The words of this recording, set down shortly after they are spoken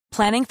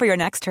Planning for your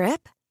next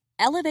trip?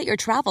 Elevate your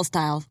travel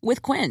style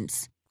with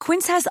Quince.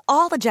 Quince has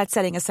all the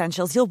jet-setting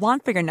essentials you'll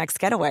want for your next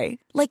getaway,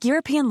 like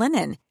European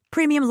linen,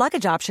 premium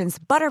luggage options,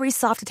 buttery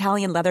soft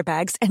Italian leather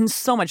bags, and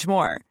so much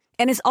more.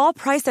 And is all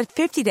priced at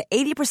 50 to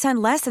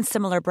 80% less than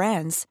similar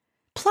brands.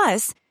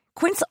 Plus,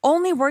 Quince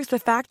only works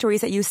with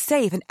factories that use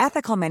safe and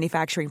ethical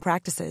manufacturing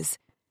practices.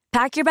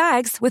 Pack your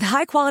bags with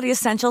high-quality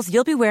essentials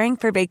you'll be wearing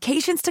for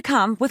vacations to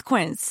come with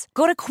Quince.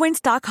 Go to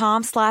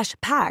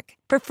quince.com/pack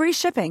for free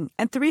shipping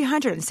and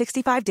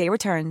 365-day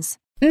returns.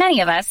 Many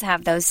of us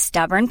have those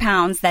stubborn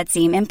pounds that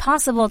seem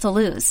impossible to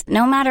lose,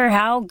 no matter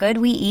how good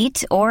we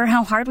eat or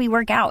how hard we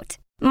work out.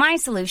 My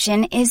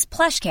solution is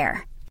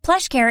PlushCare.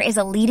 PlushCare is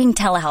a leading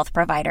telehealth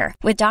provider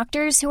with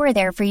doctors who are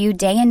there for you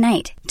day and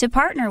night to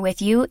partner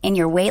with you in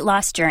your weight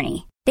loss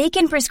journey. They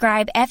can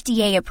prescribe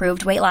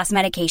FDA-approved weight loss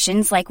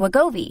medications like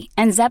Wegovy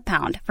and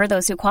Zepbound for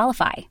those who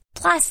qualify.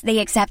 Plus, they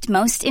accept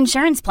most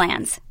insurance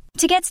plans.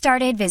 To get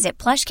started, visit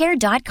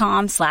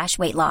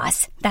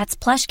plushcare.com/weightloss. That's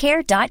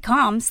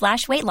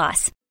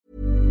plushcare.com/weightloss.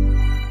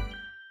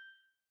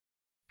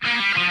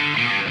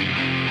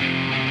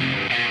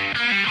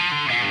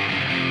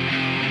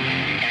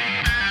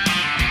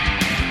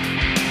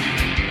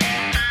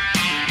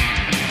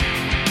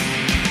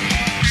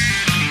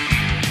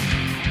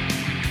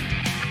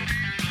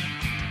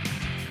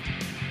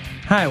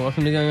 Hi,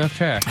 welcome to Going Off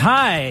Track.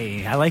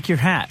 Hi, I like your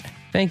hat.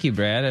 Thank you,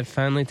 Brad. It's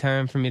finally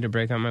time for me to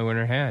break out my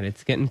winter hat.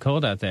 It's getting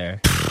cold out there.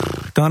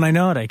 Don't I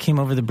know it? I came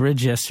over the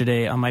bridge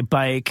yesterday on my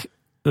bike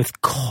with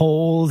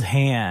cold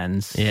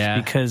hands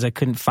because I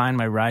couldn't find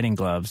my riding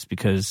gloves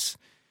because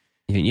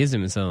you haven't used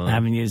them in so long. I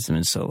haven't used them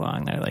in so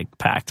long. They're like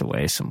packed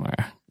away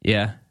somewhere.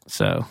 Yeah.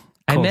 So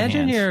I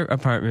imagine your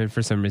apartment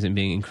for some reason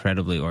being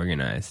incredibly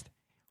organized.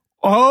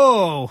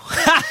 Oh!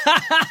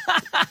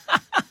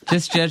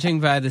 Just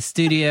judging by the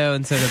studio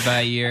and sort of by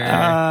your...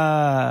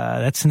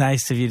 that's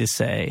nice of you to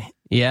say.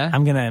 Yeah?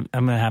 I'm gonna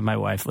have my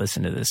wife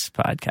listen to this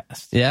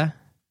podcast. Yeah?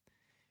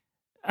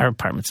 Our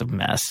apartment's a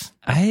mess.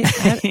 I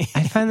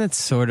find that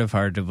sort of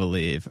hard to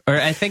believe. Or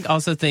I think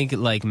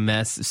like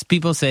mess...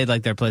 People say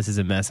like their place is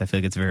a mess. I feel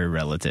like it's very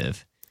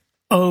relative.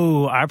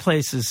 Oh, our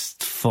place is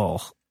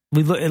full.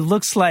 It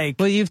looks like...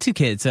 Well, you have 2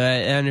 kids, so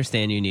I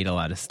understand you need a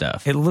lot of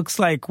stuff. It looks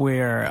like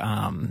we're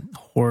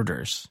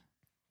hoarders.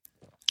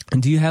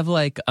 And do you have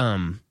like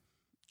a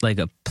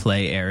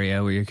play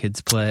area where your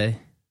kids play?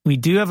 We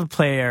do have a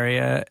play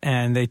area,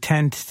 and they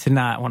tend to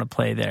not want to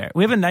play there.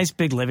 We have a nice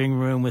big living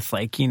room with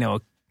a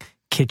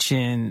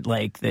kitchen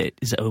that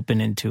is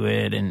open into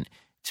it, and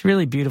it's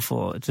really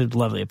beautiful. It's a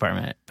lovely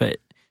apartment. But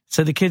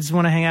so the kids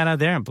want to hang out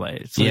there and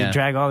play. So they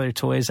drag all their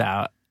toys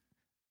out.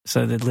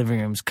 So the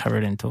living room's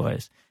covered in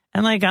toys.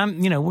 And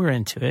we're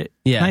into it.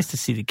 Yeah. Nice to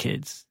see the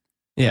kids.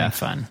 Yeah.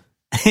 Fun.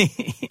 Do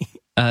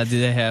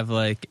they have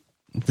a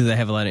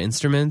lot of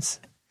instruments?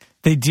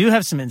 They do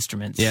have some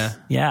instruments. Yeah.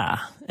 Yeah.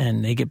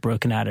 And they get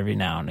broken out every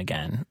now and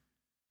again.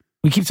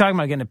 We keep talking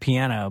about getting a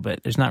piano,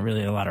 but there's not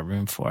really a lot of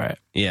room for it.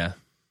 Yeah.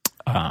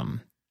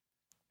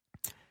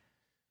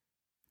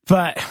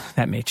 But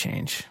that may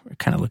change. We're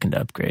kind of looking to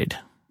upgrade.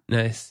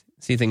 Nice.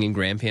 So you thinking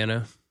grand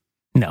piano?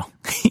 No.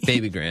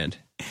 Baby grand.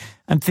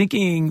 I'm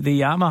thinking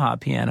the Yamaha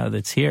piano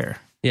that's here.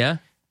 Yeah?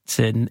 It's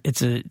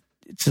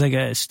like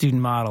a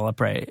student model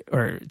upright,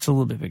 or it's a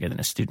little bit bigger than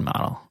a student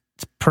model.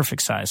 It's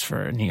perfect size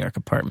for a New York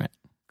apartment.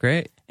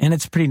 Great. And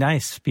it's a pretty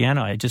nice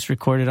piano. I just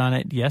recorded on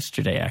it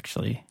yesterday,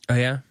 actually. Oh,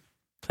 yeah?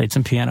 Played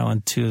some piano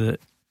on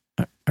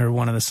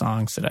one of the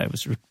songs that I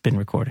was been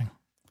recording.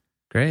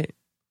 Great.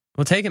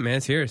 Well, take it, man.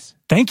 It's yours.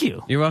 Thank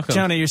you. You're welcome.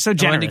 Jonah, you're so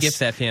generous. I wanted to gift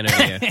that piano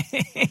to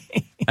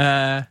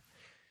you.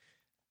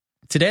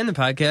 Today on the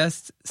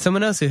podcast,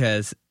 someone else who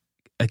has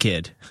a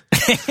kid.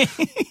 Isn't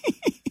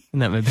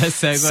that my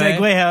best segue?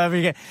 Segue, however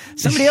you get.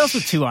 Somebody else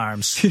with 2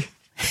 arms.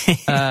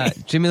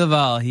 Jimmy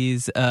LaValle.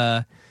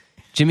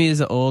 Jimmy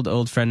is an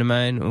old friend of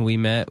mine. We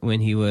met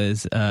when he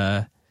was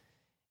in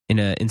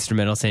an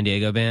instrumental San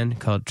Diego band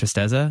called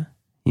Tristeza.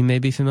 You may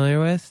be familiar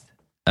with.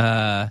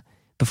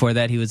 Before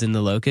that, he was in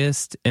The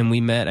Locust, and we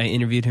met. I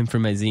interviewed him for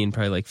my zine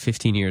probably like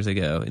 15 years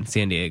ago in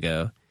San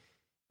Diego.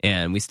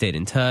 And we stayed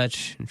in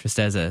touch. And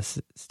Tristeza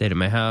stayed at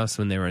my house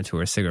when they were on tour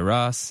with Sigur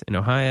Rós in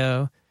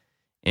Ohio.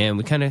 And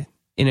we kind of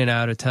in and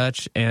out of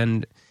touch.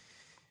 And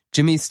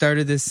Jimmy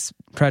started this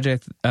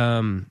project,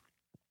 the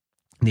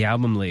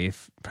album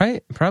Leaf,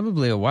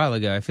 probably a while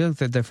ago. I feel like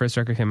that their first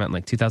record came out in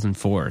like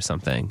 2004 or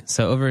something.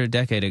 So over a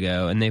decade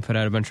ago. And they put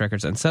out a bunch of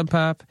records on Sub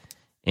Pop.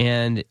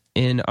 And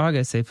in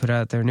August, they put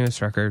out their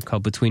newest record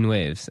called Between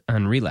Waves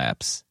on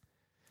Relapse.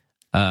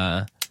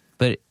 But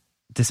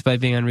despite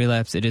being on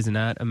Relapse, it is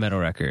not a metal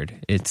record.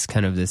 It's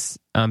kind of this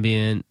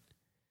ambient,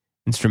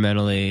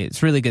 instrumentally.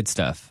 It's really good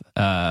stuff.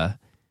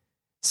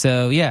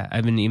 So yeah,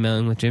 I've been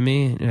emailing with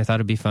Jimmy, and I thought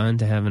it'd be fun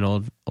to have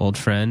an old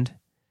friend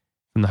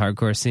from the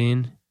hardcore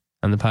scene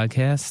on the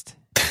podcast.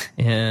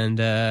 And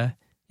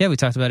we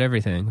talked about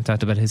everything. We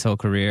talked about his whole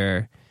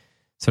career,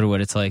 sort of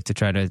what it's like to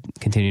try to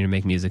continue to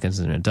make music as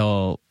an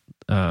adult,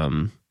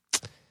 kind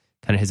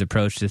of his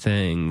approach to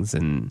things,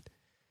 and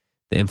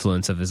the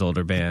influence of his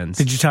older bands.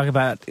 Did you talk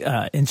about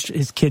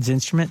his kids'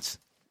 instruments?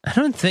 I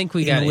don't think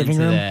we got the living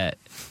into room?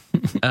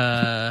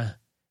 that.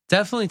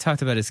 Definitely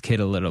talked about his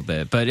kid a little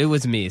bit, but it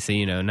was me, so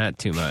not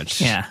too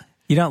much. Yeah,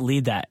 you don't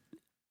lead that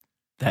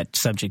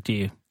subject, do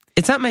you?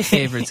 It's not my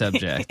favorite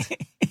subject.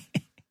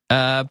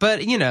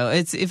 But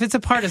if it's a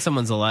part of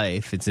someone's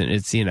life, it's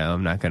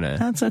I'm not gonna.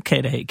 No, it's okay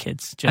to hate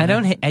kids, Jonah. I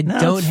don't hate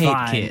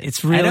fine. kids.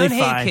 It's really I don't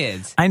fine. hate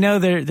kids. I know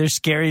they're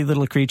scary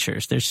little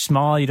creatures. They're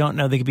small. You don't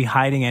know they could be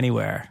hiding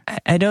anywhere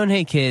I don't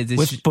hate kids. It's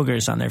with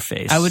boogers on their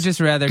face. I would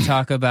just rather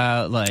talk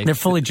about they're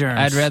full of germs.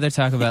 I'd rather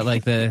talk about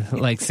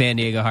the San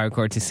Diego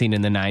hardcore scene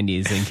in the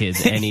 '90s than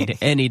kids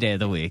any day of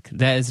the week.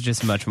 That is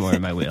just much more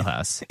in my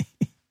wheelhouse.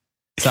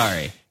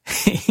 Sorry.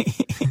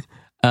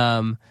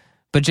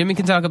 But Jimmy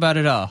can talk about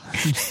it all.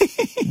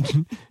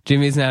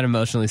 Jimmy's not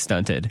emotionally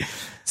stunted.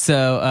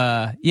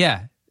 So,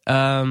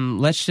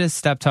 let's just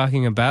stop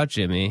talking about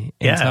Jimmy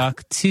and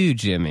talk to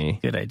Jimmy.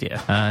 Good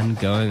idea. On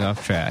Going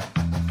Off Track.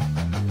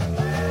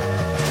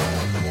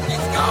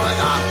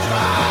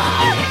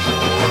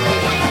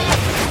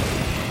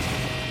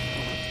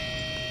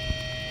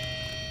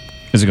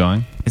 Is it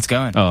going? It's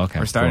going. Oh, okay.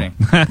 We're starting.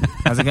 Cool.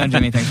 How's it going,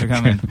 Jimmy? Thanks for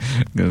coming.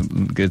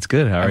 It's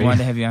good. How are you? I wanted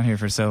to have you on here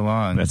for so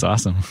long. That's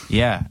awesome.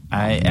 Yeah,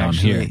 I'm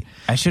here.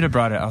 I should have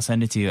brought it. I'll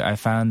send it to you. I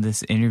found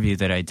this interview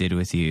that I did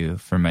with you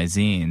for my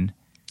zine.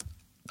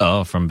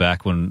 Oh, from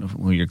back when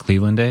your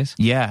Cleveland days?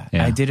 Yeah,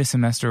 I did a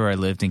semester where I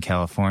lived in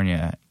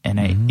California, and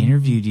I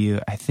interviewed you.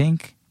 I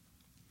think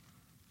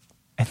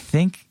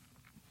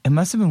it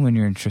must have been when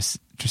you were in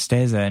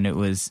Tristeza, and it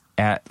was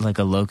at like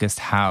a Locust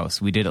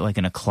house. We did it like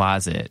in a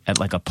closet at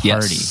like a party.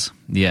 Yes.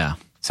 Yeah.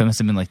 So it must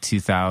have been like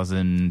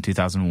 2000,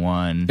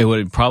 2001. It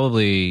would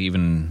probably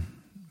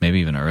maybe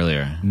even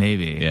earlier.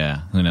 Maybe.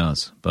 Yeah, who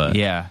knows? But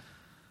yeah.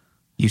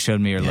 You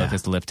showed me your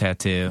Locust lip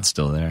tattoo. It's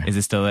still there. Is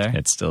it still there?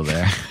 It's still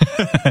there.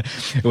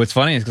 What's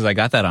funny is because I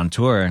got that on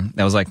tour.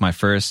 That was like my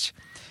first,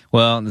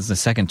 this is the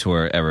second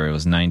tour ever. It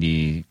was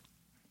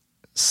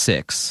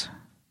 96.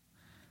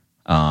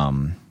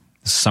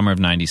 Summer of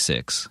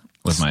 96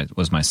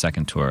 was my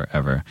second tour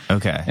ever.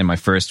 Okay. And my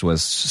first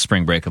was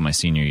spring break of my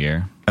senior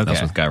year. Okay. That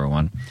was with Guyver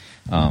One.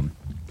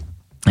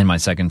 And my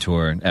second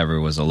tour ever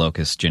was a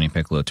Locust Jenny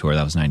Piccolo tour.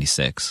 That was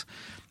 96.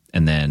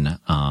 And then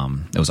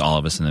it was all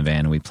of us in the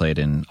van, and we played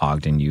in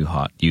Ogden,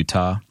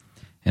 Utah,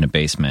 in a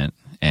basement.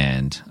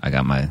 And I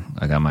got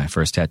my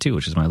first tattoo,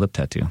 which is my lip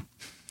tattoo.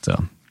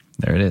 So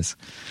there it is.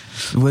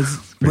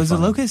 Was the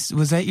Locust?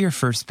 Was that your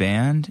first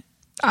band?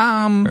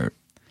 I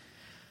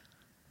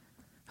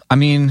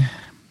mean,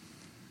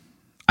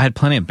 I had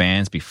plenty of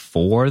bands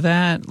before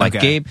that. Like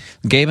Gabe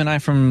and I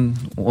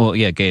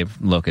Gabe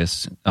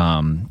Locust.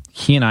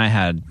 He and I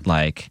had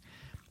like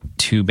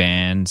two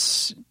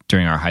bands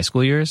during our high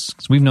school years.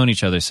 'Cause we've known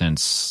each other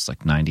since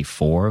like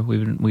 94.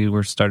 We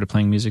were started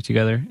playing music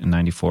together in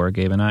 94,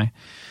 Gabe and I.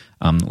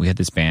 We had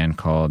this band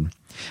called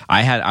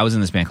I was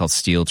in this band called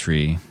Steel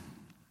Tree.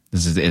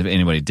 This is, if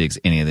anybody digs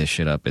any of this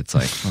shit up, it's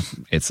like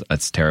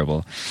it's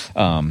terrible.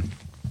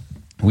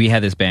 We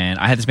had this band.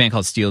 I had this band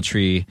called Steel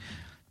Tree.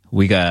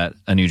 We got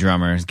a new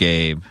drummer,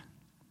 Gabe,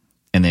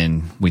 and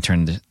then we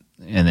turned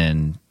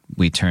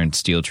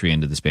Steel Tree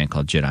into this band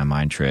called Jedi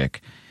Mind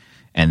Trick.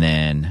 And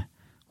then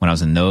when I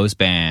was in those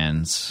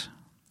bands,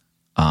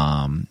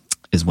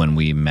 is when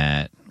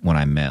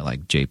I met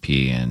like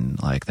JP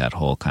and like that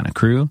whole kind of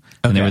crew.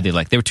 And they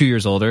were 2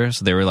 years older,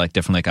 so they were like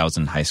different. Like I was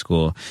in high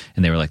school,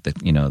 and they were like the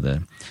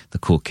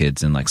cool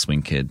kids and like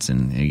swing kids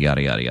and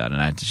yada yada yada.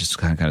 And I just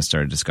kind of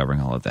started discovering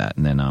all of that.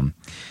 And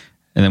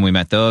then we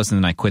met those, and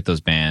then I quit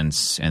those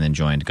bands and then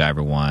joined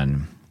Guyver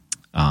One,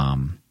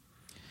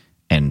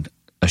 and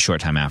a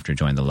short time after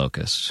joined the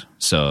Locust.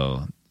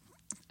 So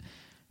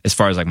as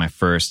far as like my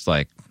first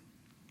like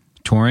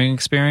touring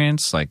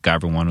experience, like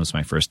Guyver One was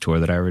my first tour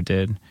that I ever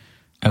did.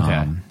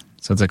 Okay.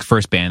 So it's like the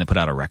first band that put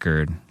out a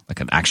record, like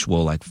an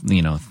actual like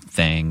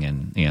thing,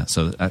 and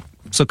so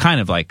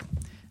kind of like,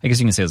 I guess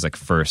you can say it was like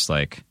first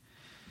like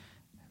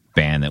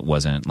band that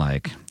wasn't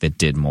like that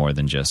did more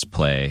than just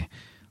play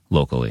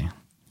locally.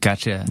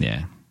 Gotcha.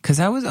 Yeah. Because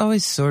I was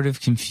always sort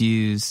of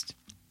confused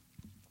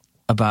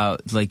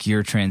about like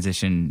your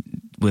transition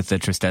with the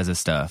Tristeza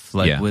stuff.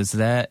 Like, was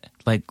that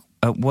like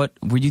what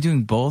were you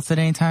doing both at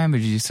any time, or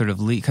did you sort of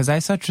leave? Because I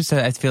saw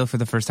Tristeza, I feel, for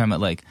the first time at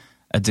like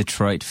a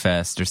Detroit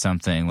Fest or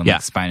something when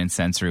like Spine and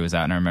Sensory was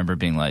out, and I remember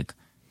being like,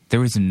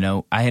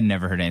 I had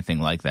never heard anything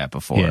like that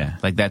before. Yeah.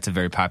 Like that's a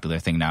very popular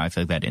thing now. I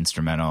feel like that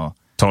instrumental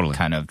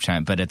kind of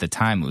chime, but at the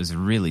time it was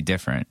really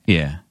different.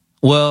 Yeah.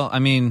 Well, I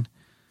mean,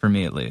 for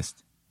me at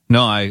least.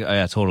 No,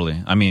 I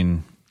totally. I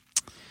mean,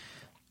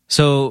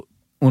 so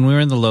when we were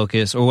in the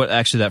Locust,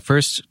 that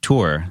first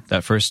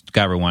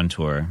Guyver One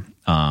tour,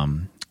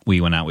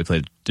 we went out, we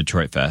played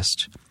Detroit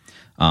Fest,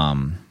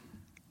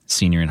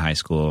 senior in high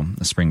school,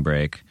 a spring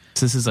break.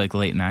 So this is like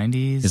late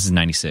 90s? This is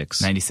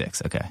 96.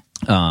 96, okay.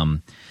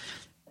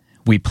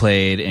 We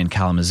played in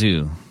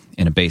Kalamazoo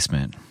in a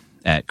basement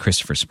at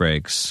Christopher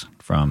Sprague's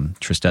from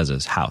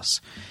Tristeza's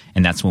house.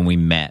 And that's when we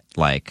met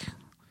like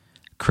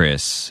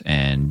Chris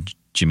and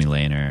Jimmy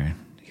Lehner.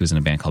 he was in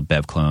a band called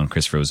Bev Clone,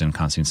 Chris Frozen,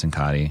 Constantine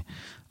Sincati.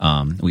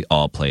 We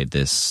all played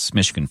this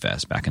Michigan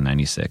Fest back in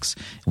 96.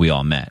 We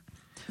all met.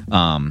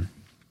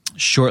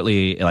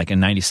 Shortly, like in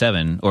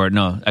 97, or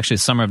no, actually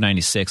the summer of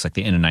 96, like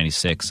the end of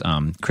 96,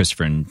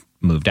 Christopher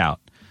moved out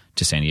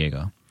to San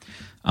Diego.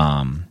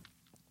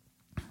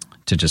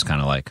 To just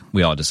kind of like,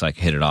 we all just like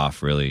hit it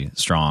off really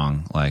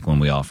strong, like when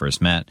we all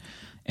first met.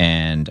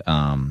 And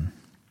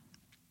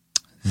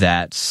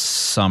that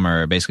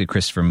summer, basically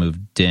Christopher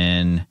moved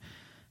in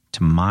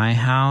to my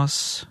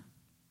house.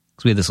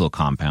 Because we had this little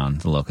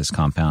compound, the Locust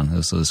compound.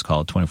 This was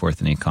called 24th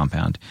and E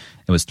compound.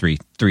 It was three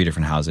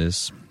different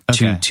houses.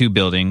 Okay. Two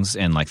buildings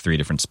and like 3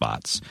 different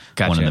spots.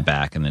 Gotcha. One in the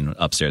back and then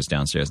upstairs,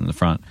 downstairs, in the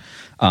front.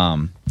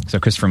 So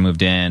Christopher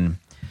moved in.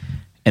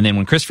 And then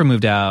when Christopher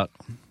moved out,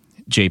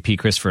 JP,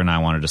 Christopher, and I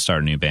wanted to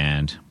start a new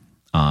band,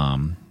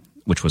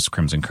 which was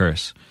Crimson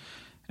Curse.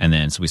 And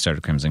then so we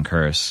started Crimson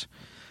Curse.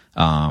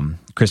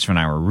 Christopher and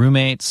I were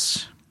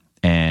roommates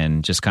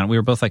and just kind of, we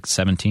were both like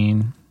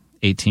 17,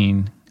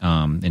 18,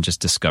 and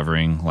just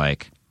discovering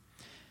like,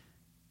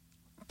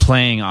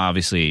 playing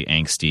obviously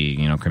angsty,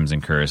 you know,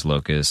 Crimson Curse,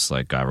 Locust,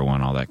 like Guyver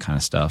One, all that kind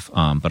of stuff.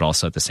 But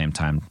also at the same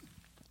time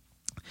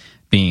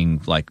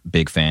being like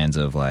big fans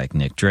of like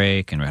Nick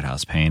Drake and Red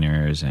House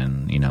Painters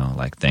and, you know,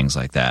 like things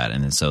like that.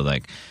 And then so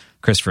like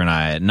Christopher and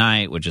I at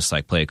night would just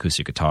like play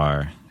acoustic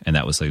guitar, and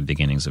that was like the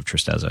beginnings of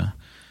Tristeza.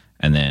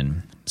 And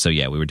then, so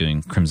yeah, we were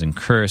doing Crimson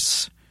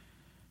Curse.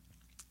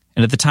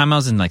 And at the time I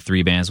was in like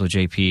 3 bands with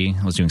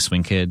JP. I was doing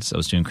Swing Kids, I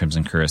was doing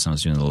Crimson Curse, and I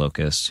was doing The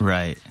Locust.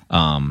 Right.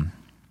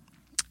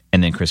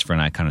 And then Christopher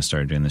and I kind of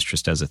started doing this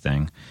Tristeza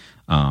thing,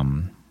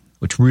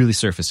 which really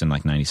surfaced in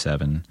like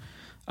 97.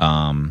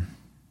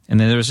 And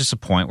then there was just a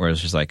point where it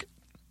was just like,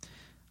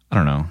 I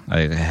don't know,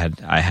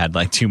 I had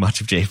like too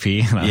much of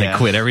JP, and I like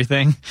quit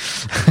everything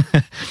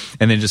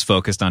and then just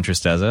focused on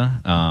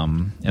Tristeza.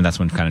 And that's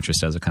when kind of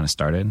Tristeza kind of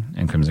started,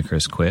 and Crimson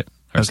Curse quit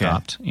or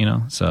stopped, you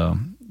know? So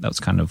that was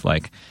kind of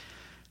like,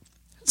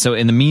 so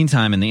in the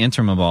meantime, in the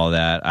interim of all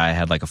that, I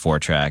had like a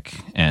 4-track,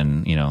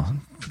 and, you know,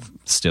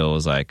 still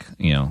was like,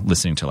 you know,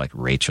 listening to like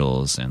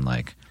Rachel's and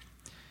like,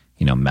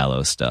 you know,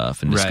 mellow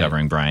stuff, and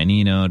discovering Brian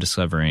Eno,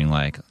 discovering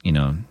like, you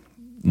know,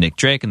 Nick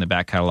Drake and the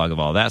back catalog of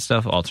all that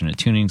stuff, alternate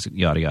tunings,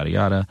 yada, yada,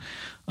 yada.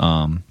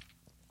 And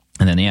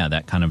then, yeah,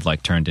 that kind of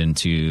like turned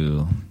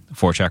into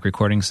 4-track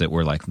recordings that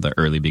were like the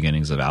early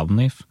beginnings of Album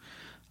Leaf.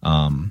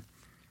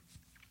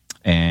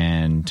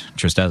 And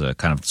Tristeza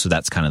kind of, so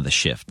that's kind of the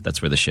shift.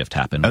 That's where the shift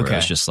happened, where it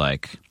was just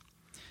like,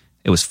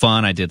 it was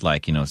fun. I did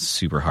like, you know,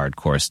 super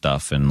hardcore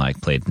stuff, and like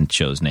played in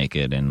shows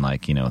naked, and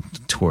like, you know,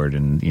 toured,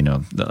 and, you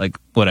know, like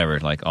whatever,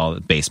 like all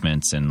the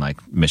basements and like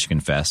Michigan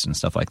Fest and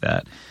stuff like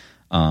that.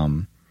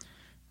 And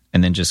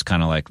then just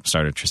kind of like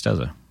started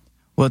Tristeza.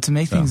 Well, to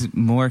make things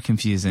more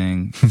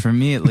confusing, for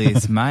me at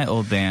least, my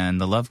old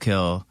band, the Love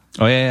Kill,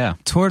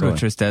 toured with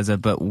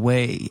Tristeza, but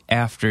way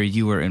after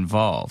you were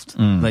involved.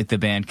 Like the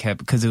band kept,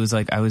 because it was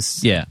like, it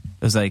was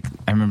like,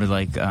 I remember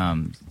like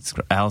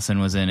Allison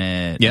was in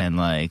it, and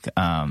like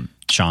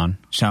Sean,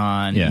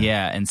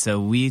 and so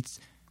we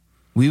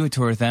would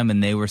tour with them,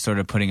 and they were sort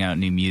of putting out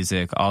new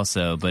music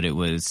also, but it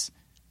was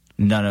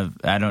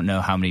I don't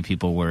know how many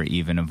people were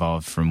even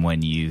involved from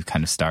when you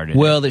kind of started.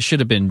 Well, it should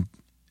have been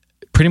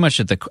pretty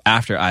much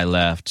after I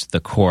left,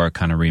 the core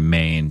kind of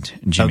remained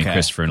Jimmy,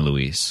 Christopher, and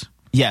Luis.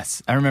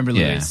 Yes, I remember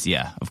Luis.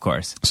 Yeah, of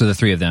course. So the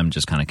 3 of them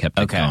just kind of kept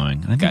it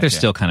going. And I think they're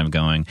still kind of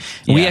going.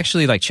 Yeah. We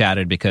actually like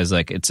chatted because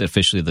like it's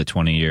officially the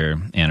 20-year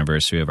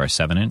anniversary of our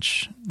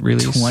 7-inch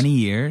release. 20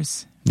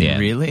 years? Yeah.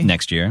 Really?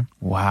 Next year.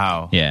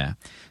 Wow. Yeah.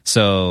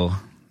 So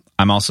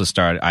I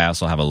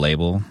also have a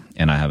label,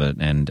 and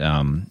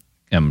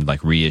I'm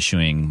like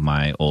reissuing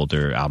my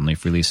older Album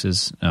Leaf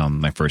releases,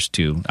 my first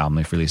 2 Album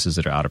Leaf releases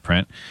that are out of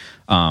print.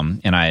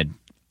 And I had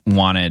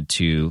wanted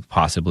to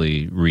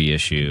possibly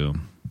reissue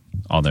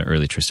all the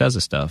early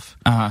Tristeza stuff.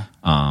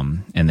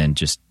 And then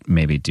just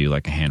maybe do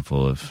like a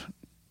handful of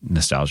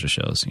nostalgia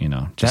shows, you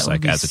know, just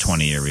like as a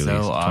 20-year release.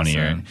 So awesome.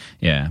 20-year.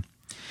 Yeah.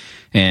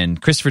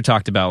 And Christopher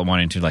talked about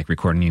wanting to like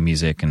record new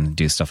music and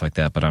do stuff like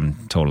that, but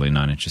I'm totally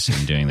not interested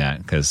in doing that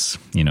because,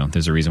 you know,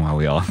 there's a reason why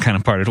we all kind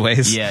of parted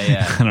ways.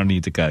 Yeah. I don't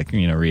need to kind of,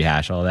 you know,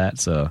 rehash all that.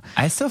 So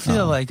I still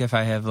feel like if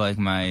I have like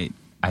my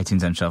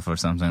iTunes on shuffle or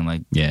something,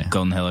 like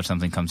Golden Hill or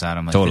something comes out,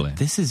 I'm like,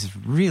 this is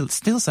real.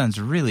 Still sounds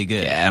really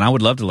good. Yeah, and I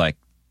would love to like,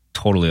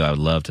 I would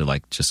love to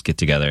like just get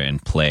together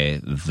and play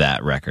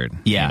that record.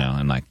 Yeah. You know,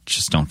 and like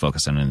just don't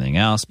focus on anything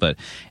else. But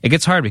it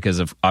gets hard because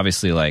of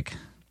obviously like,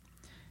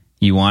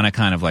 you want to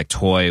kind of like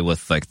toy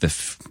with like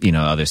the, you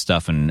know, other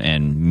stuff,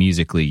 and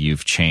musically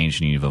you've changed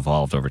and you've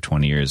evolved over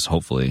 20 years,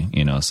 hopefully,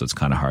 you know, so it's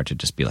kind of hard to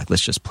just be like,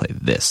 let's just play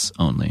this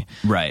only.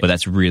 Right. But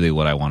that's really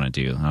what I want to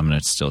do. I'm going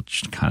to still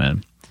kind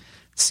of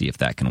see if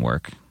that can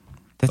work.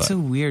 That's so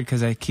weird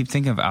because I keep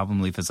thinking of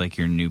Album Leaf as like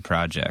your new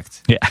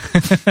project. Yeah.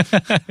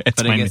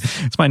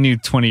 It's my new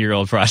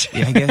 20-year-old project.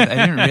 Yeah, I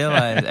didn't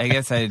realize. I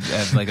guess I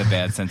have like a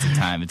bad sense of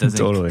time. It doesn't.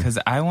 Totally. Because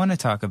I want to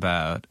talk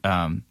about,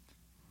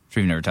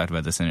 we've never talked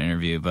about this in an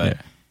interview, but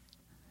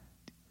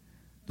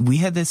we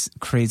had this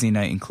crazy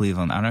night in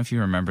Cleveland. I don't know if you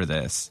remember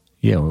this.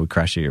 Yeah, we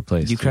crashed at your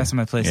place. You crashed at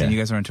my place, and you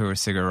guys were on tour with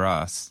Sigur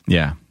Rós.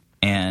 Yeah.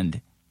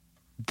 And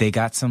they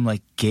got some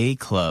like gay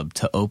club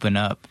to open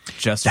up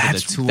just for the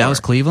tour. That was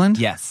Cleveland?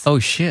 Yes. Oh,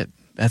 shit.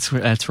 That's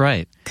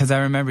right. Because I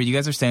remember you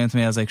guys were staying with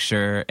me. I was like,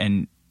 sure.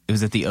 And it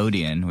was at the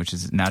Odeon, which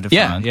is now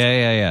defunct.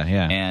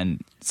 Yeah.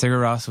 And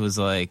Sigur Rós was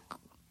like,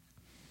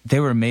 they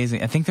were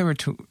amazing. I think they were.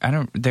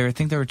 I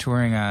think they were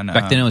touring on.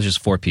 Back then, it was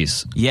just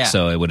 4-piece. Yeah.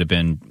 So it would have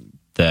been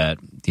that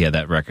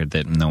record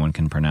that no one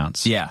can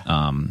pronounce. Yeah.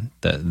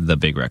 The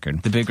big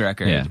record. The big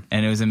record. Yeah.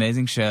 And it was an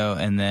amazing show.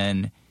 And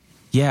then,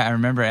 I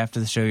remember after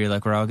the show, you're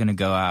like, we're all going to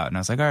go out. And I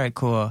was like, all right,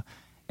 cool.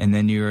 And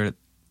then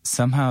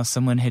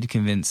someone had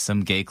convinced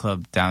some gay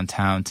club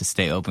downtown to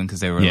stay open because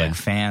they were like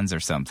fans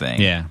or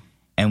something. Yeah.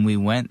 And we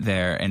went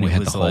there, and we it had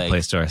was the whole like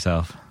place to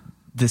ourselves.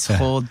 This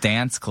whole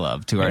dance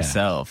club to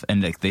ourselves.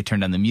 And like they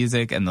turned on the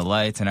music and the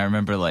lights. And I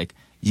remember like,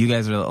 you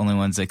guys were the only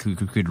ones like who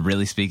could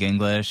really speak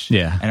English.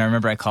 Yeah. And I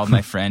remember I called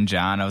my friend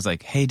John. I was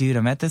like, hey, dude,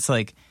 I'm at this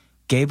like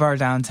gay bar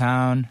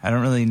downtown. I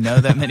don't really know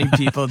that many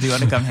people. Do you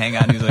want to come hang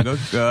out? And he was like,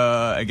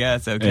 oh, I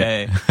guess.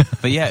 Okay. Yeah.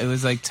 But yeah, it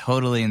was like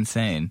totally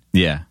insane.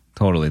 Yeah,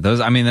 totally.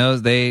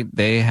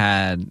 They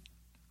had,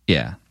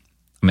 yeah.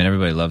 I mean,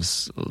 everybody loved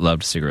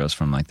Sigur Rós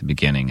from like the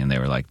beginning, and they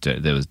were like,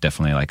 there was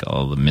definitely like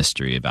all the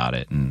mystery about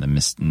it, and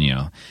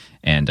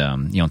and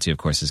Jónsi, of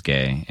course, is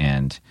gay,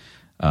 and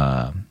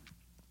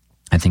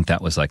I think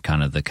that was like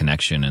kind of the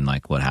connection and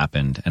like what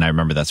happened. And I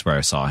remember that's where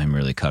I saw him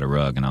really cut a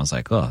rug, and I was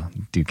like, oh,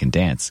 dude can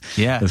dance.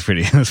 Yeah, it was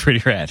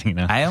pretty rad. You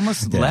know, I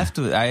almost left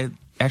with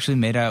actually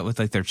made out with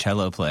like their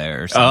cello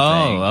player or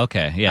something. Oh,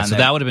 okay. Yeah, so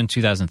that would have been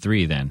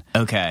 2003 then.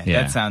 Okay,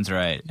 yeah. That sounds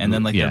right. And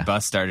then like their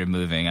bus started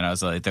moving, and I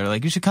was like, they were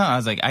like, you should come. I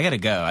was like, I gotta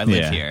go. I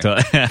live here.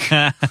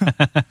 I'm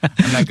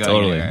not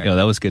going anywhere. Yo,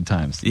 that was good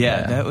times.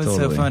 Yeah, that was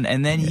so fun.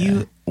 And then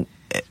you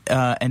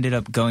ended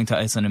up going to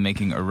Iceland and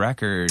making a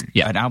record,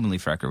 an album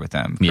leaf record with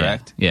them,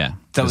 correct? Yeah.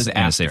 That was in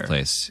after. A Safe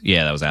Place.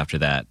 Yeah, that was after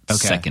that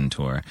second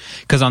tour.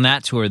 Because on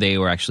that tour, they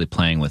were actually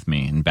playing with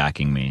me and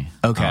backing me.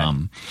 Okay.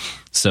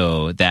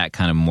 So that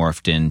kind of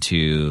morphed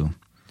into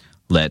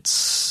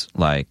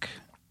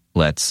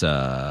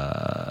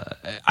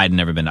I'd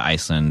never been to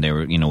Iceland. They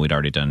were, we'd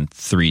already done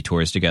 3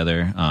 tours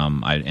together.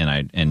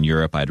 In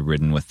Europe, I'd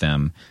ridden with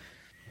them.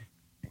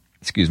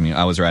 Excuse me.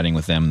 I was riding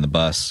with them in the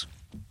bus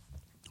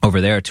over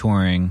there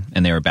touring,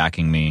 and they were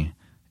backing me,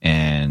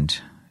 and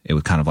it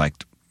would kind of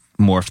like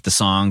morph the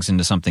songs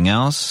into something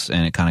else,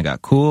 and it kind of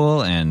got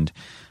cool, and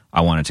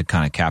I wanted to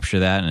kind of capture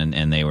that,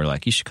 and they were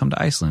like, you should come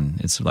to Iceland.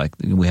 It's like,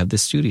 we have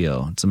this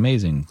studio. It's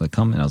amazing. Like,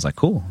 come. And I was like,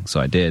 cool. So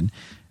I did.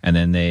 And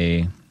then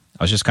I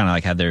was just kind of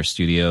like had their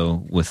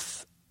studio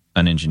with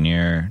an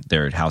engineer,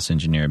 their house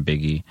engineer,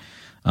 Biggie,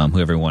 who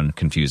everyone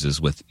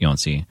confuses with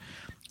Jónsi.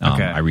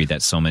 I read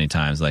that so many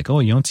times, like, oh,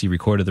 Jónsi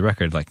recorded the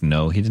record. Like,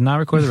 no, he did not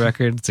record the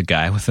record. It's a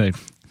guy with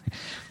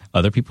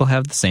other people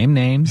have the same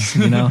names.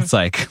 It's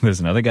like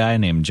there's another guy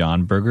named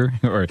John Berger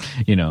or,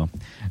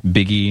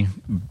 Biggie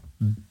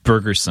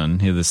Bergerson.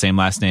 He has the same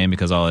last name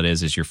because all it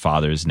is your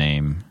father's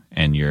name,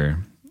 and you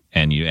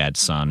add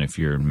son if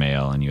you're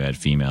male, and you add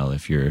female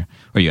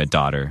or you add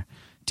daughter,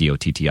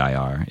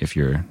 Dottir if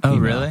you're female.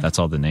 Really? That's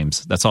all the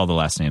names. That's all the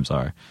last names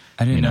are.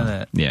 I didn't know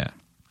that. Yeah.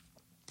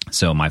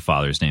 So my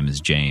father's name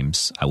is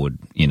James. I would,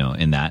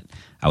 in that,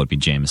 I would be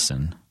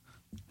Jameson.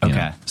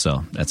 Okay.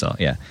 So that's all.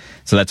 Yeah.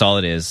 So that's all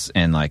it is.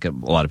 And like a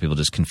lot of people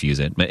just confuse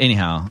it. But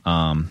anyhow,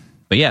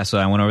 but yeah, so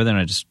I went over there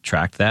and I just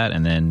tracked that.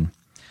 And then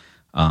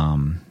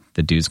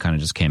the dudes kind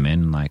of just came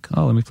in and like,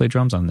 oh, let me play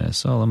drums on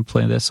this. Oh, let me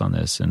play this on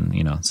this. And,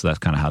 so that's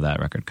kind of how that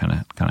record kind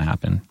of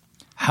happened.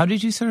 How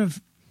did you sort of,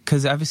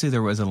 because obviously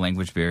there was a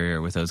language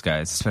barrier with those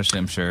guys, especially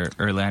I'm sure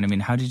early on. I mean,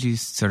 how did you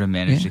sort of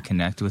manage to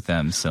connect with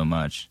them so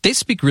much? They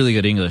speak really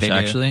good English, They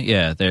actually. do?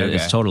 Yeah, Okay.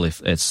 it's totally.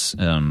 It's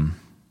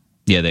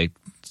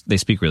they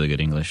speak really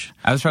good English.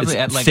 I was probably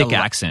it's at like thick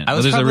accent. I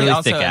was There's probably a really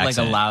also thick at like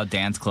accent. a loud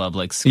dance club,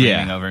 like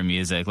screaming over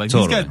music. Like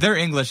Totally. these guys, their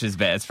English is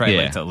bad. It's probably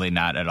like totally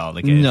not at all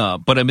the case. No,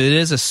 but I mean it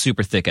is a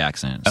super thick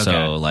accent. Okay.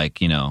 So like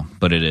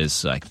but it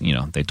is like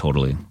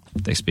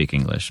they speak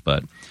English,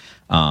 but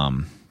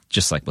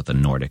just like with a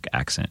Nordic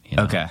accent.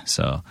 Okay.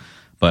 So,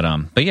 but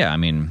yeah, I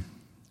mean.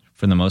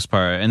 For the most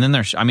part, and then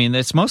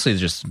it's mostly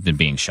just been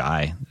being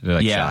shy. They're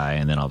like shy,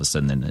 and then all of a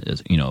sudden,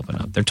 open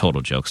up. They're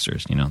total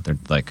jokesters. They're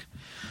like,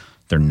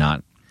 they're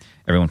not.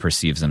 Everyone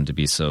perceives them to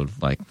be so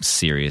like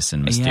serious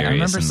and mysterious. Yeah, I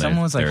remember and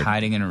someone was like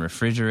hiding in a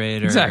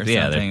refrigerator. Exactly,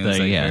 or something. It was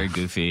like very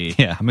goofy.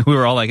 Yeah, I mean, we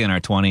were all like in our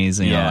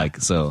 20s,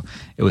 and so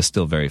it was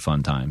still very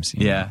fun times.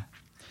 You know?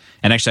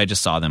 And actually, I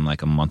just saw them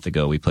like a month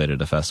ago. We played at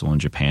a festival in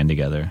Japan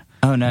together.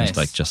 Oh, nice!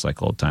 Just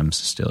like old times,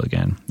 still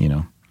again.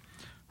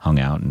 Hung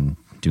out and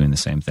doing the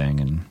same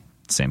thing and.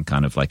 Same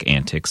kind of like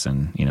antics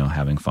and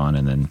having fun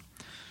and then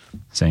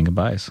saying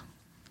goodbyes.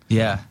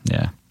 Yeah.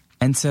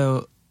 And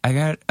so I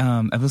got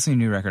I've listened to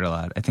your new record a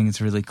lot. I think it's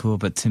really cool.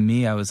 But to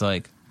me, I was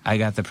like, I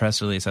got the press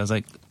release. I was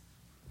like,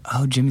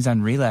 oh, Jimmy's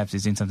on Relapse.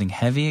 He's doing something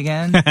heavy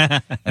again.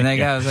 And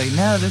I was like,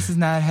 no, this is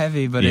not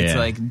heavy. But it's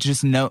like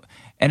just no.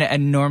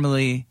 And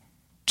normally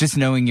just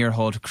knowing your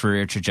whole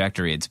career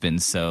trajectory, it's been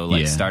so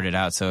started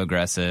out so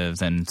aggressive,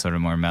 then sort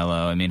of more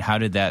mellow. I mean, how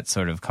did that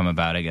sort of come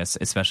about, I guess,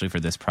 especially for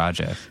this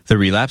project? The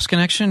Relapse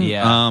connection?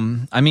 Yeah.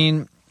 I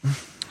mean,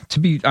 to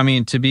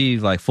be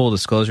like full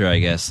disclosure, I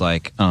guess,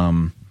 like,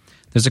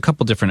 there's a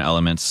couple different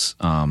elements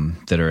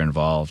that are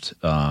involved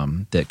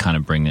that kind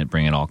of bring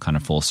it all kind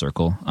of full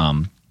circle.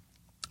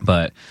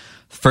 But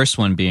first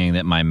one being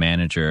that my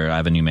manager, I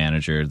have a new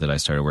manager that I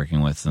started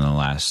working with in the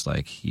last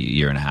like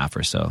year and a half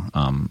or so.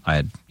 I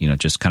had,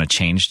 just kind of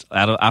changed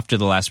after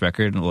the last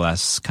record, the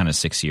last kind of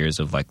 6 years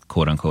of like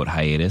quote unquote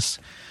hiatus,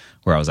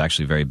 where I was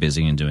actually very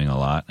busy and doing a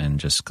lot and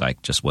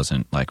just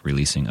wasn't like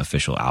releasing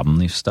official album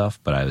leaf stuff,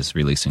 but I was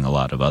releasing a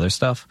lot of other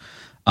stuff.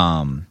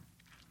 I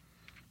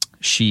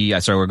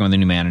started working with a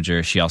new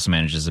manager. She also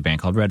manages a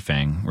band called Red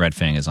Fang. Red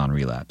Fang is on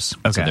Relapse.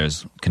 Okay. So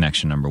there's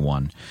connection number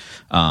one.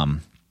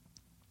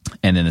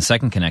 And then the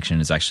second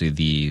connection is actually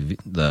the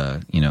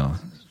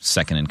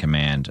second in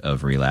command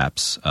of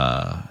Relapse.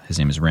 His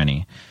name is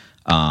Rennie.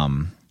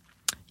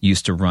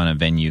 Used to run a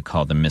venue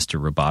called the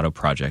Mr. Roboto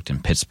Project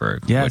in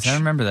Pittsburgh. Yes, I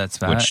remember that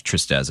spot. Which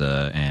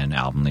Tristeza and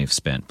Album Leaf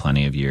spent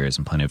plenty of years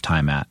and plenty of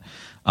time at.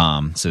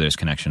 So there's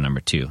connection number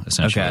two,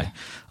 essentially.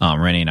 Okay.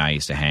 Rennie and I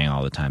used to hang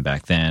all the time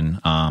back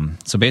then.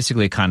 So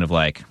basically kind of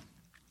like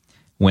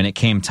when it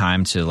came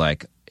time to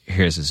like,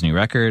 here's this new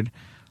record,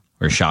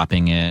 we're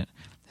shopping it,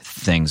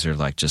 things are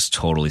like just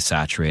totally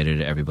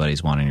saturated.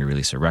 Everybody's wanting to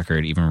release a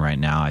record. Even right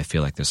now, I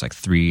feel like there's like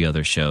 3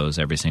 other shows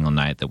every single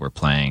night that we're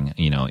playing,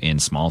 in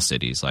small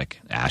cities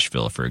like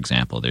Asheville, for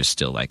example. There's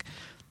still like,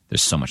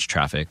 there's so much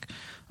traffic.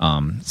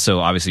 So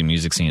obviously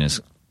music scene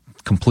is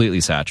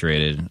completely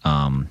saturated.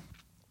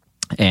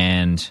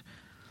 And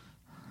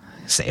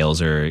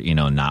sales are,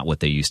 not what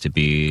they used to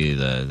be.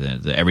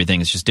 The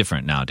everything is just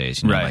different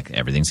nowadays. Right. Like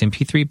everything's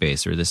MP3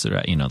 based or this or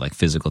that, like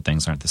physical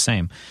things aren't the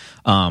same.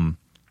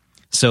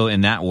 So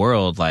in that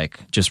world,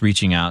 like just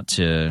reaching out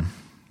to,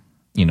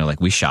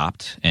 like we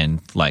shopped and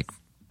like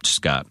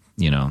just got,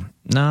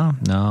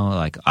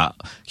 like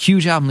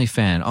huge Album Leaf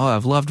fan. Oh,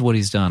 I've loved what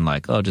he's done.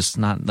 Like, oh, just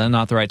not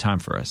the right time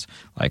for us.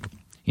 Like,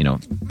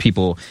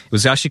 people, it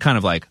was actually kind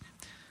of like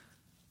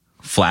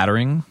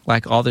flattering,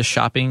 like all this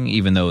shopping,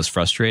 even though it was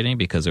frustrating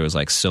because there was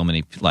like so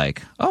many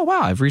like, oh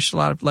wow, I've reached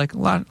I've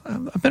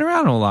been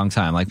around a long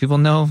time, like people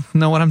know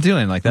what I'm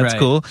doing, like that's right.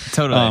 cool,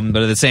 totally.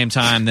 But at the same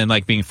time then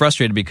like being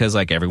frustrated because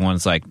like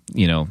everyone's like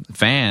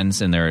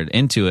fans and they're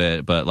into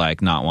it but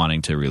like not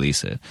wanting to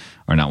release it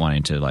or not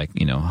wanting to like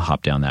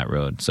hop down that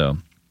road. So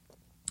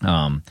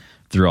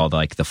through all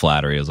the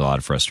flattery, it was a lot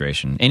of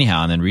frustration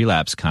anyhow. And then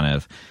Relapse kind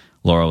of,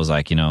 Laura was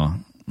like,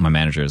 my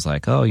manager is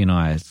like, oh,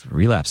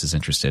 Relapse is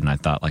interested. And I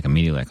thought like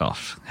immediately like, oh,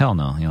 hell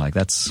no. Like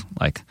that's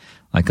like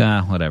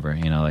whatever,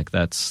 like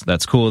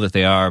that's cool that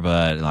they are.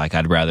 But like,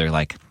 I'd rather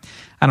like,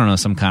 I don't know,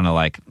 some kind of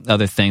like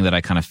other thing that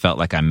I kind of felt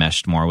like I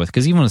meshed more with.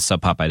 Cause even with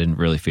Sub Pop, I didn't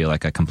really feel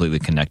like I completely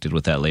connected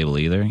with that label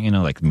either,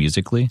 like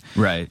musically.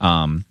 Right.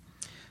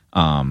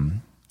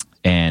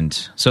 And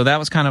so that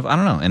was kind of, I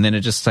don't know. And then it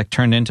just like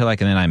turned into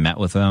like, and then I met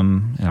with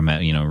them and I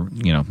met,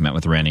 met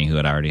with Rennie, who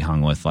had already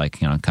hung with like,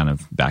 kind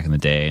of back in the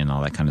day and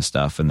all that kind of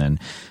stuff. And then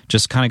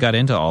just kind of got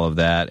into all of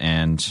that.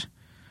 And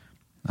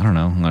I don't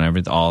know,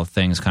 whenever all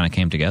things kind of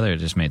came together, it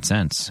just made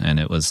sense. And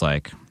it was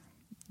like,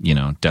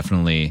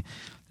 definitely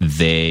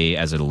they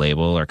as a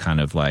label are kind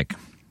of like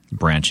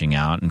branching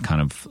out and kind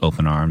of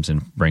open arms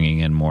and bringing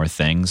in more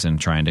things and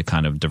trying to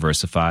kind of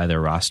diversify their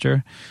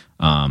roster.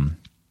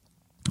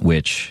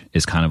 Which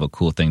is kind of a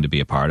cool thing to be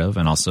a part of.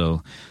 And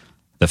also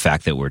the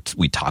fact that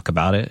we talk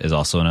about it is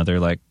also another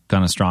like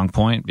kind of strong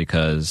point,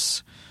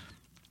 because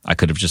I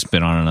could have just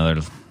been on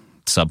another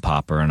Sub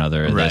Pop or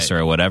another right. this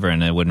or whatever,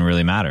 and it wouldn't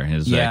really matter. It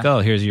was like,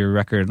 oh, here's your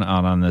record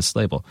on this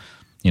label,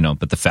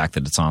 but the fact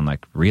that it's on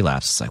like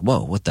Relapse, it's like,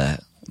 whoa,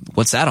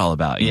 what's that all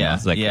about?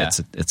 It's like,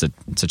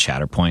 it's a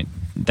chatter point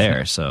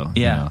there. So,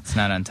 it's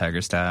not on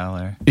Tiger Style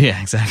or.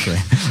 Yeah, exactly.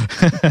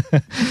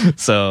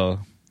 So,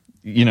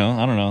 I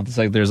don't know. It's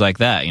like there's like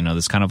that,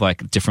 there's kind of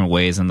like different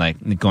ways, and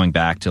like going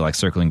back to like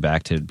circling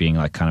back to being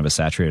like kind of a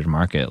saturated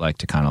market, like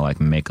to kind of like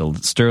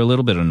stir a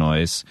little bit of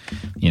noise,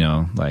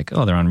 like,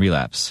 oh, they're on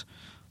Relapse.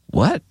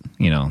 What?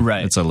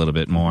 Right. It's a little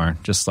bit more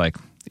just like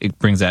it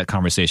brings that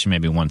conversation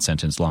maybe one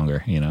sentence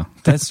longer,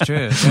 That's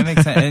true. That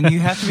makes sense. And you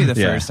have to be the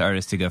first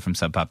artist to go from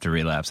Sub Pop to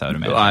Relapse, I would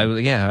imagine.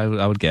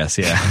 I would guess,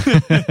 yeah.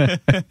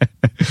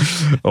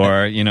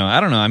 Or, I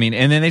don't know. I mean,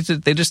 and then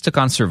they just took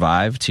on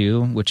Survive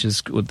too, which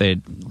is what I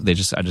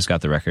just got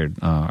the record.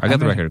 I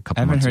got the record a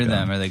couple months ago. I haven't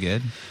heard them. Are they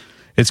good?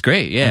 It's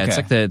great. Yeah.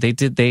 Okay. It's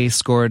like they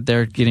scored,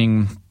 they're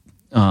getting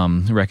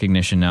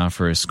recognition now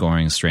for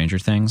scoring Stranger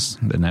Things,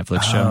 the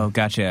Netflix show. Oh,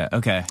 gotcha.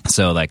 Okay.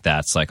 So like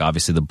that's like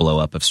obviously the blow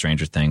up of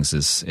Stranger Things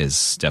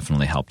is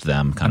definitely helped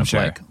them kind of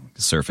like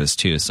surface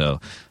too. So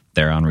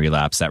they're on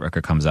Relapse. That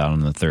record comes out on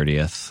the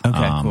 30th.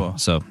 Okay, cool.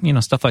 So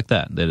stuff like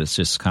that it's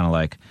just kind of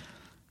like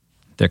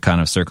they're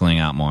kind of circling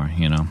out more.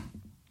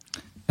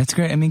 That's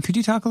great. I mean, could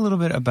you talk a little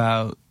bit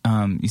about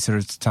you sort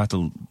of talked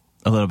a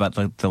little about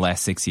like the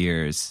last 6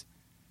 years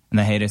and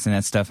the hiatus and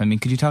that stuff. I mean,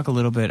 could you talk a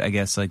little bit, I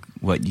guess, like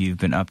what you've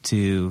been up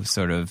to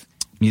sort of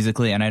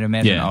musically, and I'd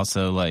imagine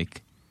also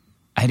like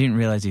I didn't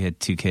realize you had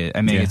 2 kids.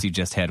 I mean, I guess you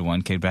just had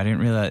 1 kid, but I didn't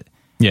realize.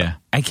 Yeah,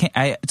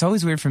 it's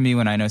always weird for me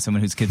when I know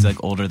someone whose kid's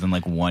like older than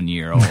like 1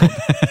 year old.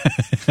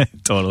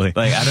 Totally.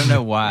 Like I don't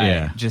know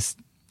why.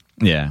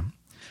 Yeah.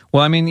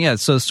 Well, I mean,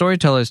 so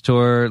Storytellers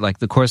Tour, like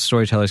the Chorus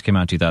Storytellers came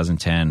out in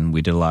 2010.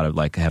 We did a lot of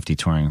like hefty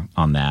touring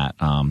on that.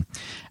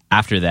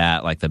 After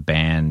that, like the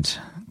band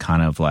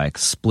kind of like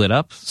split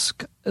up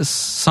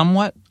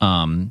somewhat.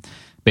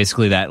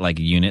 Basically that like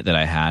unit that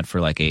I had for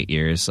like 8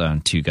 years,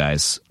 2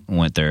 guys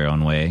went their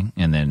own way,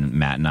 and then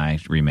Matt and I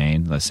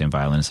remained, the same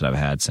violinist that I've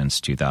had since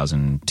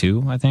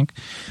 2002, I think.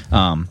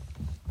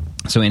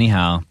 So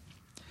anyhow,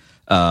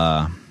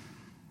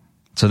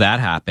 so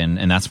that happened,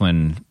 and that's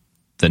when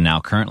the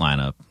now current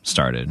lineup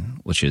started,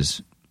 which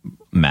is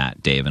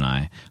Matt, Dave, and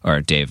I,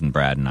 or Dave and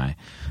Brad and I.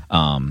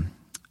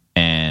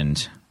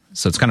 And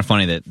so it's kind of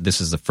funny that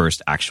this is the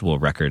first actual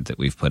record that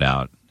we've put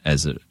out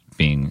as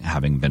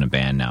having been a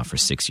band now for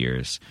 6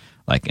 years,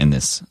 like in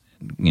this,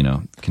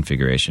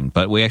 configuration.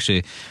 But we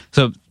actually,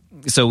 so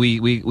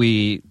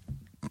we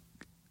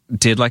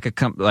did like a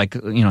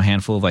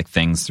handful of like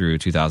things through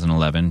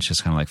 2011,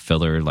 just kind of like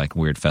filler, like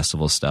weird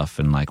festival stuff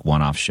and like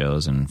one-off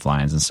shows and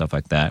fly-ins and stuff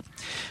like that.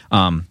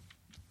 And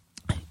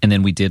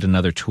then we did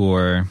another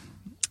tour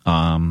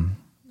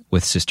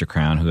with Sister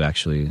Crown, who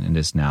actually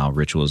is now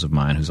Rituals of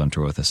Mine, who's on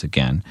tour with us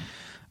again.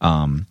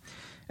 And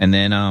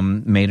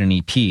then made an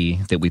EP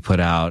that we put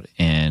out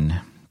in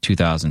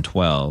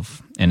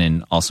 2012. And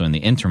then also in the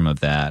interim of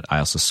that, I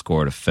also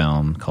scored a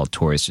film called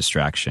Tori's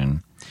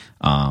Distraction,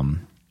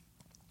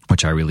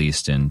 which I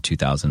released in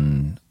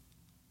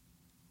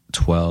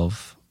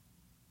 2012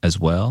 as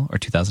well, or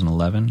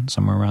 2011,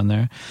 somewhere around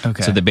there.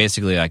 Okay. So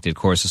basically I did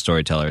Chorus of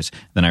Storytellers,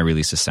 then I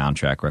released a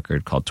soundtrack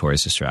record called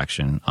Tori's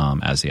Distraction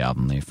as the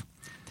album leaf.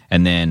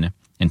 And then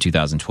in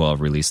 2012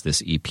 released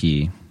this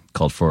EP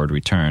called Forward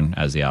Return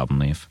as the album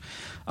leaf.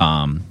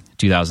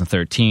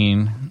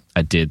 2013,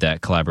 I did a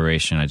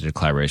collaboration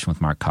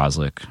with Mark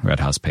Kozlik, Red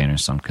House Painter,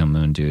 Sun Kill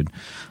Moon Dude,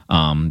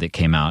 that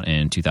came out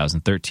in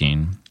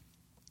 2013.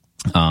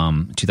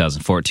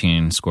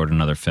 2014, scored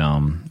another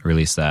film,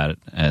 released that,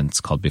 and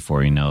it's called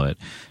Before You Know It.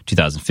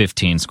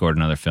 2015, scored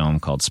another film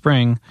called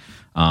Spring,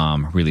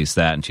 released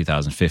that in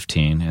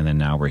 2015, and then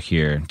now we're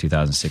here in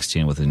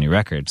 2016 with a new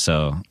record.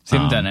 So you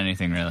haven't done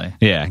anything really.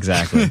 Yeah,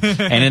 exactly.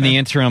 And in the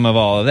interim of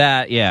all of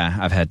that,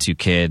 I've had 2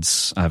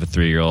 kids. I have a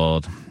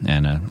 3-year-old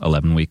and a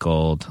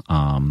 11-week-old.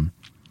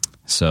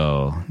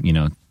 So,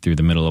 through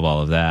the middle of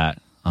all of that,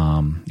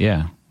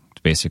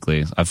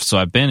 basically,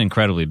 I've been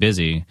incredibly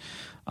busy.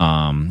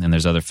 And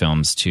there's other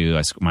films too.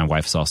 My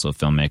wife's also a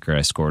filmmaker.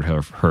 I scored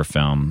her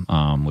film,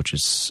 which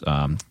is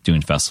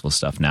doing festival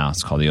stuff now.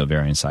 It's called The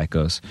Ovarian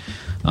Psychos.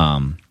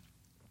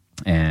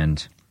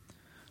 And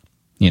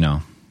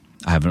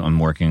I'm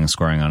working and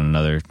scoring on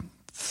another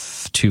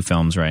 2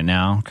 films right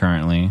now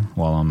currently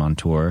while I'm on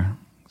tour.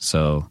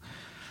 So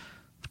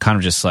kind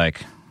of just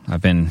like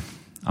I've been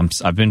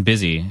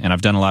busy, and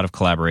I've done a lot of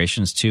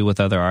collaborations too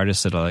with other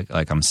artists that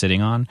I'm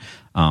sitting on.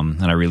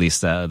 And I released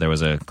that. There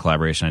was a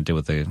collaboration I did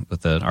with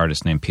an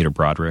artist named Peter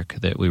Broderick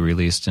that we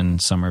released in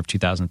summer of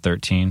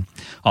 2013.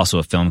 Also,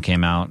 a film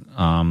came out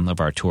of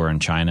our tour in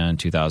China in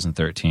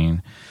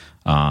 2013.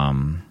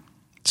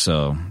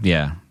 So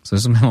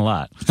there's been a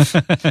lot.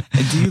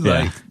 Do you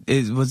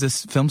was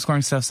this film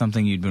scoring stuff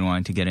something you'd been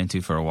wanting to get into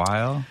for a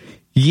while?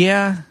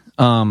 Yeah.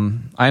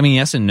 I mean,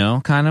 yes and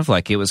no, kind of.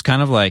 Like, it was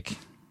kind of like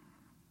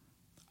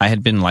I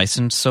had been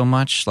licensed so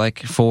much, like,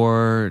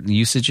 for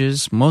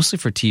usages, mostly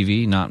for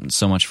TV, not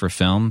so much for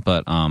film,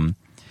 but and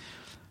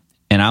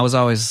I was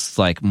always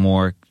like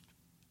more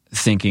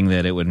thinking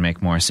that it would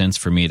make more sense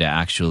for me to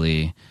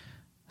actually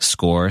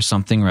score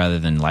something rather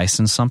than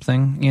license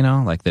something,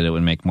 like that it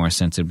would make more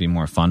sense. It'd be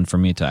more fun for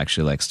me to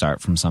actually like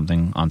start from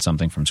something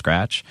from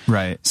scratch.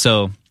 Right.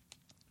 So,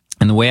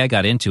 and the way I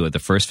got into it, the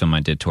first film I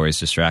did, Tori's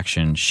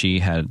Distraction,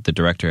 the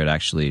director had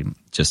actually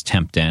just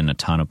temped in a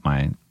ton of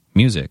my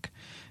music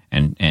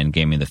and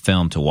gave me the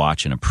film to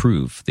watch and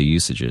approve the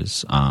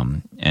usages.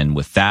 And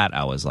with that,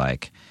 I was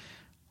like,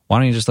 why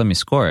don't you just let me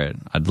score it?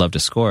 I'd love to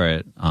score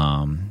it.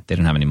 They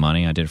didn't have any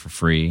money. I did it for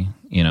free,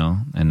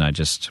 and I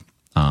just,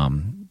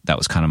 that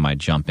was kind of my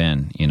jump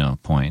in,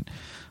 point.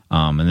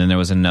 And then there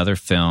was another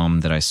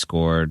film that I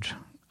scored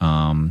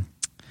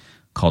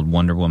called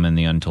Wonder Woman,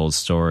 The Untold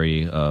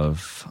Story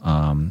of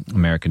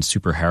American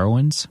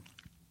Superheroines.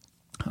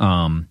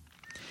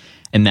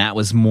 And that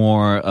was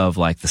more of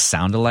like the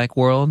sound-alike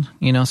world,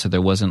 so there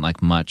wasn't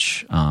like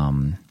much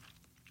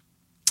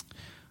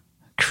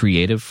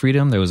creative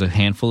freedom. There was a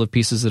handful of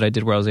pieces that I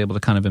did where I was able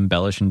to kind of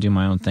embellish and do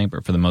my own thing,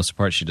 but for the most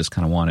part, she just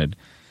kind of wanted,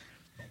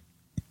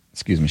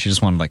 she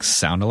just wanted like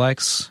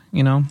sound-alikes,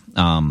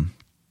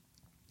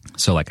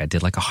 so like I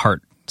did like a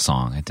Heart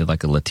song, I did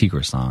like a La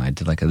Tigre song, I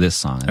did like a this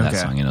song and that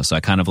song, so I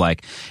kind of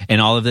like, in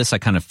all of this, I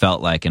kind of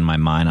felt like in my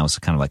mind I was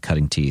kind of like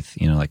cutting teeth,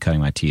 like cutting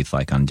my teeth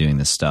like on doing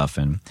this stuff.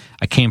 And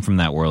I came from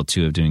that world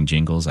too of doing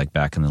jingles like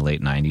back in the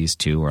late 90s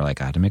too, where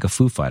like I had to make a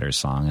Foo Fighters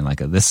song and like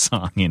this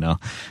song,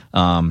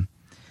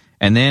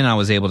 And then I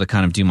was able to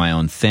kind of do my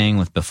own thing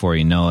with Before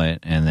You Know It.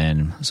 And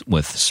then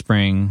with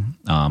Spring,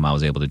 I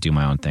was able to do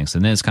my own thing. So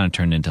then it's kind of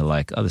turned into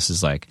like, oh, this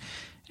is like,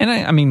 and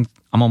I mean,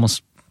 I'm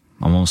almost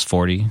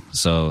 40.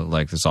 So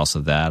like, there's also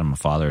that. I'm a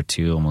father of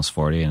 2, almost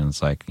 40. And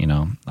it's like, you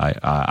know,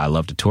 I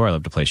love to tour. I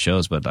love to play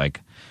shows, but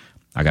like,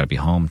 I got to be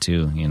home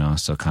too, you know?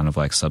 So kind of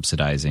like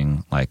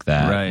subsidizing like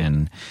that. Right.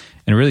 And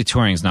really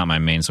touring is not my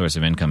main source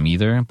of income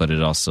either, but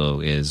it also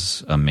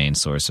is a main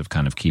source of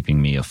kind of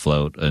keeping me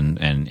afloat and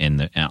in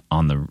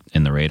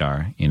the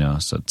radar, you know.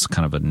 So it's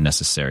kind of a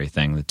necessary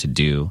thing to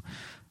do.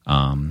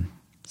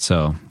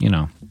 So, you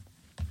know,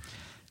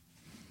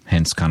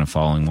 hence kind of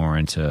falling more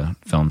into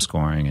film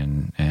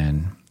scoring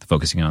and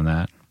focusing on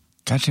that.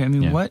 Gotcha. I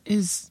mean,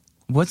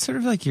 what's sort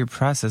of like your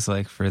process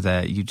like for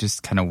that? You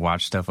just kind of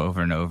watch stuff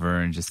over and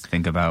over and just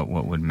think about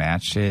what would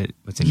match it,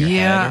 what's in your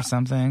head or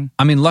something?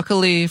 I mean,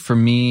 luckily for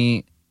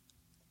me,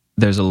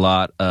 there's a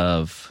lot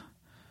of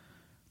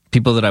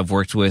people that I've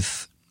worked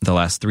with the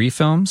last 3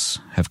 films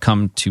have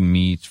come to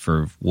me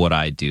for what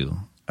I do.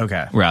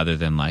 Okay. Rather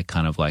than like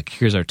kind of like,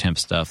 here's our temp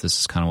stuff. This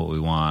is kind of what we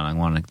want. I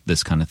want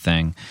this kind of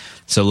thing.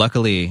 So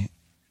luckily,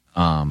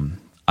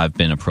 I've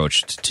been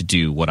approached to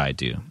do what I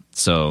do.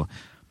 So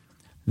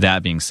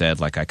that being said,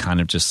 like I kind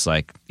of just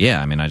like,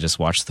 I mean, I just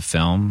watch the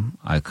film.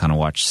 I kind of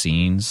watch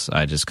scenes.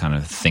 I just kind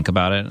of think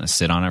about it and I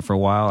sit on it for a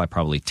while. I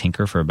probably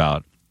tinker for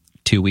about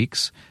 2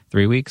 weeks,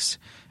 3 weeks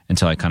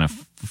until I kind of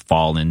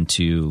fall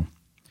into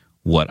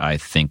what I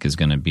think is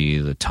going to be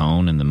the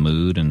tone and the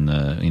mood and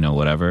the, you know,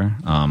 whatever.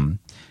 And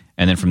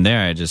then from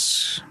there, I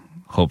just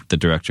hope the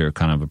director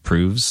kind of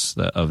approves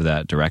of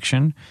that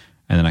direction.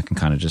 And then I can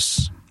kind of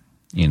just,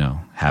 you know,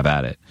 have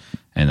at it.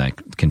 And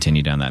like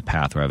continue down that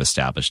path where I've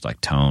established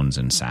like tones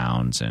and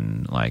sounds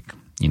and like,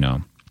 you know,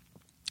 and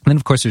then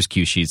of course there's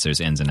cue sheets, there's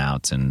ins and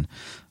outs and,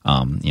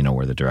 you know,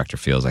 where the director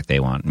feels like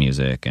they want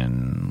music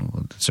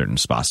and certain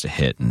spots to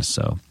hit. And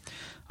so,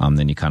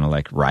 then you kind of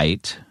like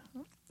write.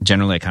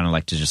 Generally, I kind of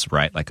like to just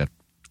write like a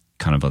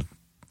kind of a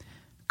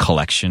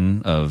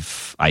collection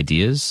of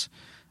ideas,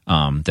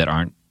 that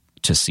aren't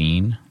to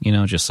scene, you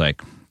know, just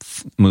like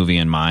movie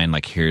in mind,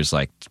 like here's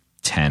like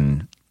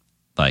 10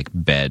 like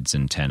beds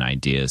and 10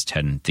 ideas,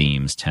 10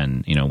 themes,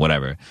 10, you know,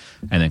 whatever.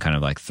 And then kind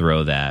of like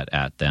throw that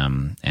at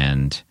them.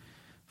 And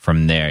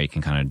from there you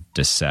can kind of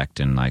dissect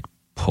and like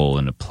pull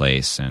into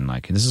place and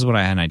like, this is what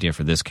I had an idea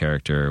for this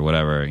character or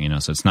whatever, you know,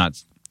 so it's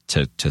not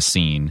to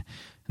scene.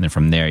 And then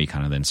from there you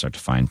kind of then start to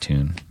fine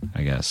tune,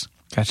 I guess.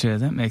 Gotcha.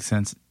 That makes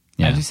sense.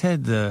 Yeah. I just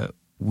had the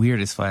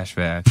weirdest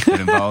flashback that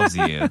involves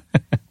you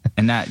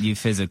and not you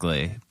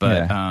physically,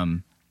 but,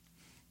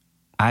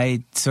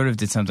 I sort of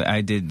did something. I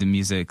did the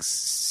music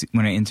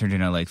when I interned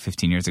in like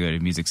 15 years ago. I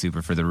did Music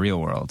Super for The Real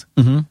World,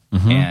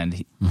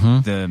 and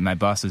my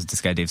boss was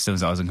this guy Dave Stone.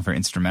 Was always looking for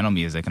instrumental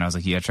music, and I was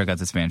like, "You gotta check out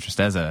this band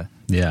Tristeza."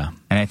 Yeah,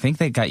 and I think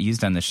they got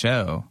used on the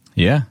show.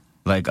 Yeah,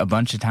 like a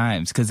bunch of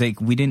times because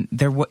we didn't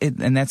there.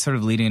 And that's sort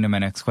of leading into my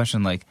next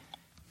question. Like,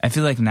 I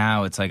feel like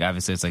now it's like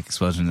obviously it's like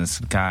Explosion in the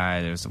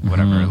Sky. There's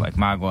whatever like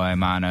Mogwai,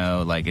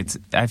 Mono. Like it's.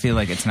 I feel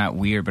like it's not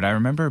weird, but I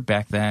remember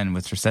back then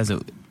with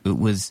Tristeza, it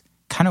was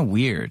kind of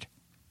weird.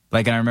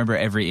 Like, and I remember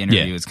every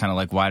interview was kind of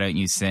like, why don't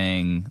you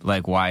sing?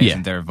 Like, why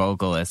isn't there a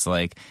vocalist?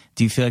 Like,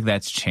 do you feel like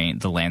that's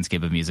changed? The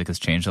landscape of music has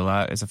changed a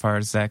lot as far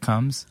as that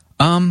comes?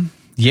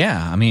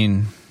 Yeah, I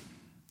mean,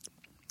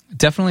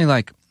 definitely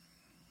like,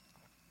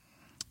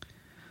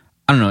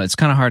 I don't know. It's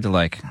kind of hard to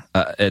like,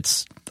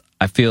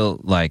 I feel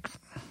like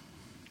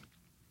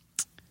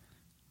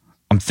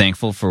I'm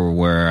thankful for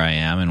where I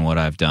am and what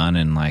I've done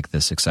and like the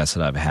success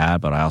that I've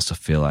had, but I also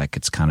feel like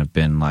it's kind of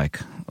been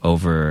like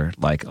over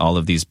like all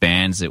of these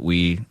bands that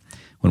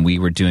when we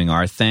were doing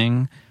our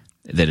thing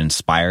that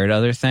inspired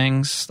other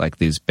things, like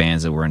these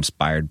bands that were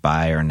inspired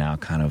by are now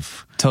kind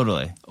of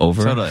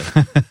over.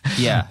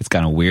 Yeah. It's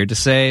kind of weird to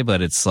say,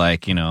 but it's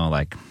like, you know,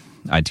 like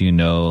I do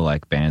know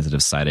like bands that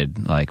have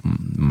cited like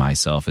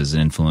myself as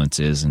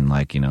influences and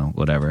like, you know,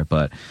 whatever.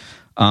 But,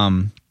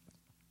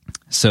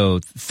 so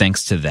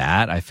thanks to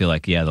that, I feel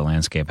like, the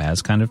landscape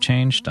has kind of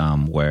changed,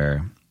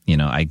 where, you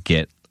know, I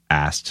get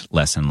asked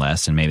less and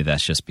less, and maybe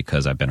that's just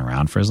because I've been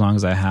around for as long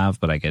as I have,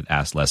 but I get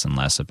asked less and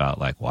less about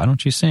like, why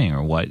don't you sing?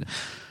 Or what,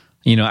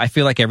 you know, I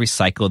feel like every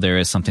cycle there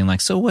is something like,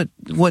 so what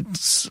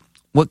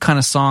kind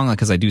of song, like,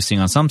 cause I do sing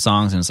on some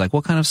songs and it's like,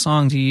 what kind of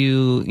song do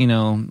you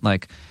know,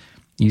 like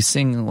you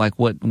sing, like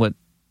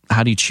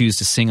how do you choose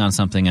to sing on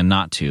something and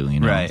not to, you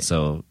know? Right.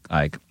 So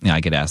I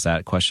get asked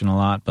that question a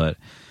lot, but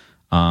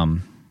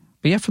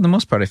yeah, for the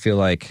most part, I feel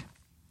like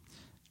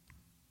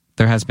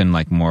there has been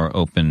like more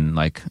open,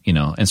 like, you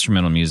know,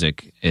 instrumental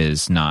music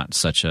is not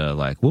such a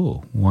like,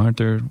 whoa, why aren't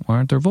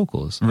there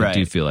vocals? Right. I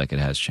do feel like it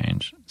has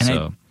changed.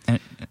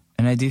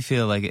 And I do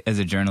feel like as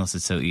a journalist,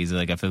 it's so easy.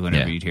 Like I feel like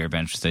whenever you'd hear a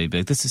band study, you'd be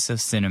like, this is so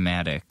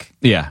cinematic.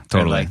 Yeah,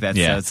 totally. Or like that's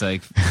so it's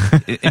like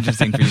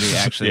interesting for you to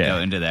actually go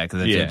into that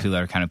because I feel like people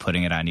are kind of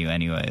putting it on you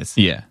anyways.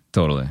 Yeah,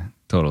 totally.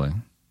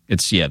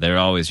 It's they're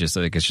always just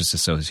like it's just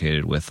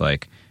associated with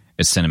like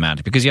it's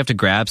cinematic because you have to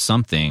grab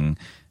something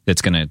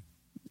that's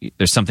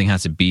there's something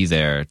has to be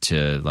there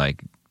to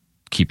like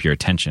keep your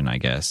attention, I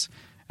guess.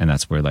 and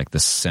that's where like the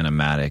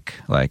cinematic,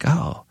 like,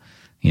 oh,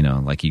 you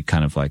know, like you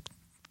kind of like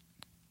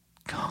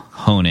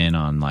hone in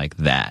on like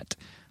that,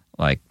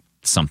 like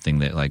something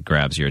that like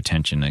grabs your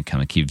attention and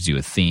kind of gives you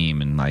a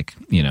theme, and like,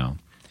 you know,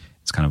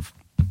 it's kind of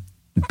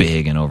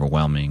big and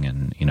overwhelming,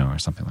 and you know, or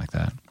something like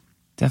that.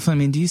 Definitely. I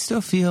mean, do you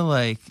still feel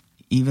like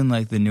even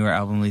like the newer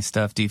album release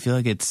stuff, do you feel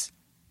like it's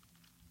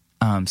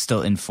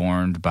still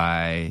informed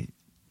by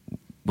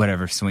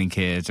whatever Swing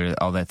Kids or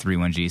all that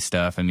 31G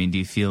stuff? I mean, do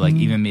you feel like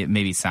even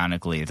maybe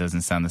sonically it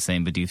doesn't sound the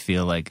same, but do you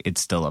feel like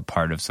it's still a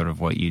part of sort of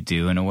what you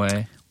do in a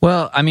way?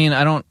 Well, I mean,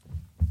 I don't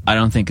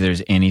think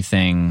there's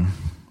anything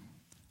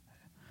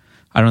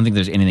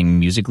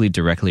musically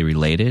directly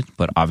related,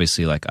 but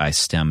obviously like I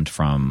stemmed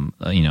from,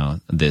 you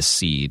know, this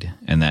seed,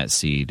 and that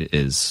seed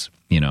is,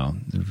 you know,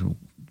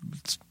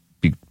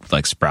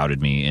 like sprouted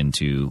me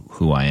into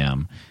who I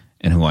am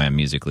and who I am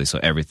musically. So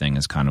everything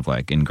is kind of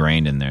like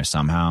ingrained in there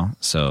somehow.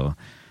 So,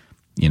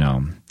 you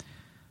know,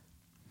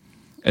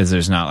 as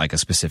there's not like a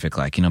specific,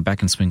 like, you know,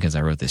 back in Swing Kids,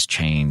 I wrote this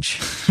change.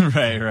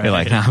 Right. You're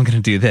like, no, I'm going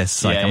to do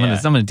this. Like, I'm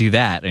going to do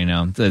that. You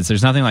know,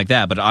 there's nothing like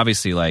that. But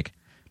obviously, like,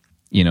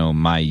 you know,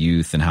 my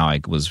youth and how I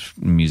was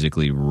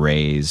musically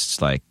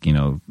raised, like, you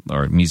know,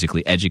 or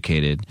musically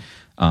educated.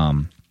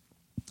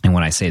 And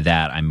when I say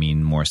that, I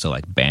mean more so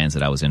like bands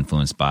that I was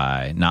influenced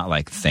by, not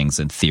like things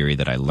in theory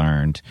that I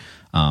learned.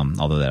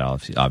 Although that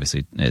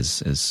obviously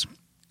is,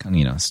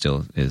 you know,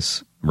 still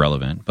is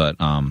relevant. But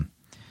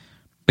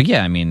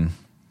yeah, I mean,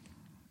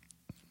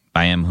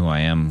 I am who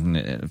I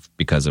am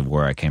because of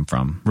where I came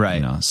from. Right.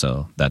 You know,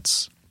 so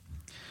that's,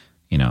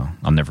 you know,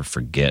 I'll never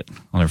forget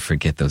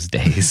those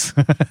days.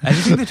 I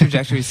just think the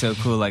trajectory is so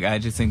cool. Like, I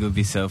just think it would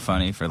be so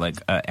funny for like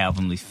an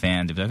Albumly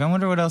fan to be like, I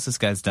wonder what else this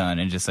guy's done,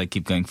 and just like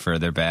keep going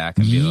further back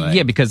and be like,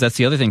 yeah, because that's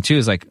the other thing too,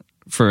 is like,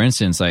 for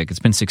instance, like it's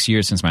been 6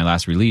 years since my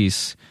last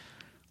release.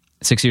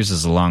 6 years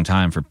is a long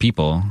time for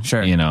people.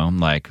 Sure. You know,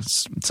 like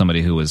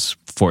somebody who was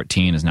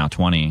 14 is now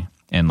 20,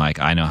 and like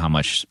I know how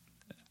much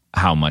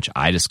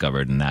I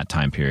discovered in that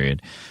time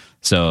period.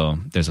 So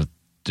there's a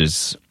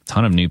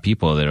ton of new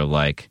people that are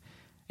like,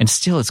 and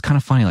still it's kind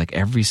of funny, like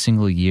every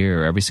single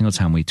year or every single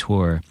time we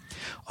tour,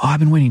 oh, I've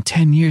been waiting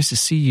 10 years to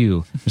see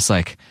you. It's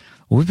like,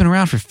 well, we've been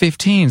around for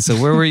 15, so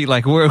where were you?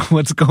 Like,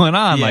 what's going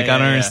on? Yeah, like, I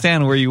don't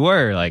understand where you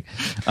were. Like,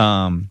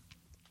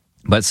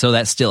 but so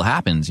that still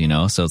happens, you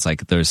know? So it's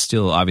like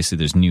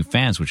there's new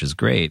fans, which is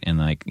great. And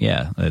like,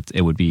 yeah,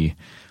 it would be,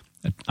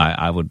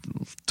 I would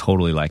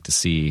totally like to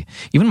see,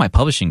 even my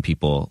publishing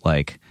people,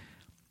 like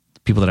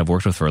people that I've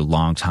worked with for a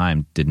long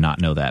time did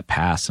not know that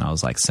past. And I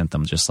was like, sent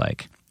them just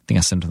like, I think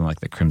I sent them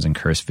like the Crimson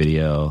Curse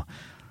video,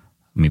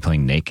 me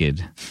playing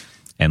naked,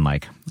 and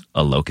like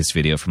a Locust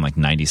video from like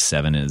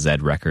 97 at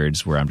Zed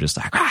Records where I'm just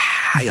like,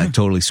 like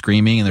totally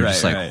screaming, and they're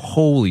just like,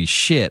 holy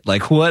shit,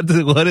 like what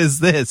is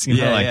this?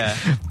 You know, like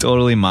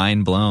totally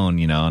mind blown,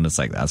 you know, and it's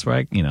like, that's where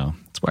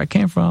I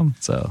came from.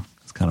 So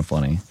it's kind of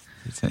funny.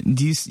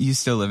 Do you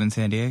still live in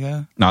San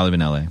Diego? No, I live in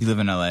LA. You live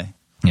in LA?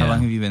 Yeah. How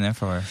long have you been there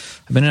for?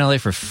 I've been in LA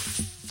for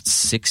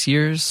 6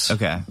 years.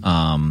 Okay.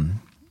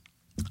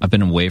 I've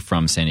been away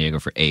from San Diego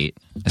for 8.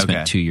 I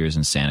spent 2 years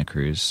in Santa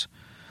Cruz.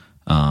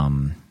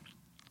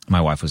 My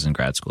wife was in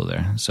grad school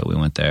there, so we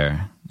went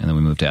there, and then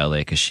we moved to LA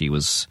because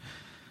she's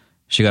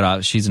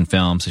in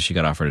film, so she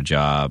got offered a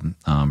job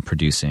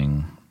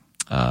producing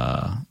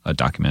a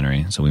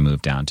documentary. So we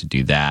moved down to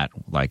do that,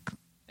 like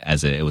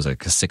it was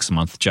like a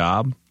 6-month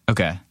job.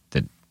 Okay.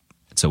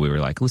 So we were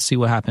like, let's see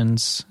what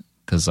happens,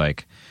 because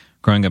like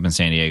growing up in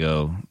San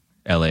Diego,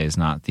 LA is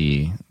not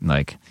the,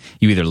 like,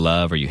 you either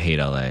love or you hate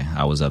LA.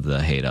 I was of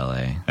the hate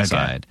LA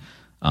side.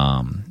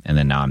 And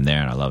then now I'm there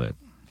and I love it.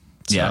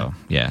 So,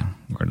 yeah,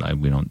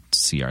 we don't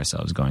see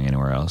ourselves going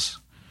anywhere else.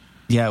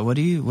 Yeah, what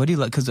do you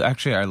like? Because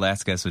actually our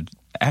last guest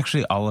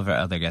all of our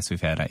other guests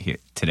we've had out here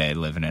today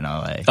living in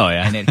LA. Oh,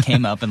 yeah. And it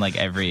came up in like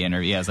every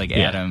interview. Yeah, it was like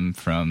Adam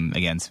from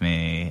Against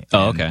Me.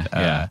 Oh, okay.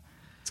 Yeah.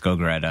 Sko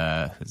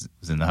Greta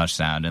was in the Hush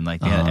Sound. And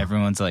like,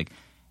 everyone's like,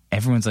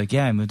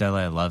 yeah, I moved to LA.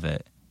 I love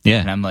it. Yeah.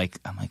 And I'm like,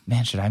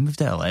 man, should I move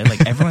to LA?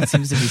 Like, everyone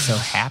seems to be so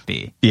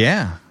happy.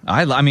 Yeah.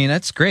 I mean,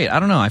 that's great. I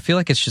don't know. I feel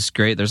like it's just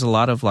great. There's a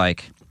lot of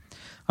like,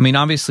 I mean,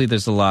 obviously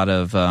there's a lot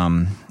of,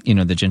 you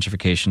know, the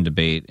gentrification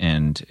debate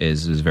and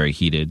is very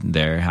heated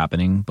there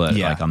happening. But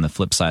like on the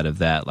flip side of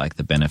that, like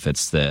the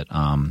benefits that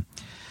are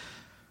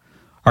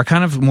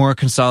kind of more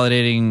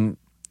consolidating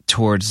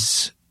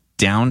towards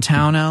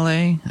downtown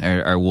LA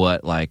are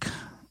what like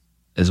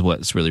is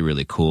what's really,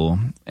 really cool.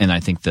 And I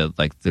think that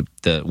like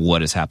the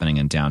what is happening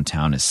in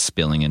downtown is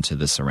spilling into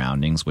the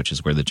surroundings, which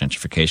is where the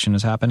gentrification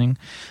is happening.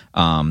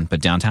 But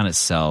downtown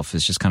itself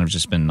has just kind of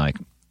just been like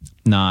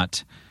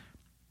not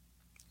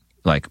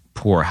like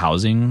poor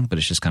housing, but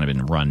it's just kind of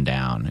been run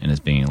down and is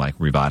being like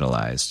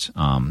revitalized.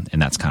 And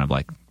that's kind of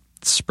like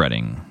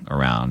spreading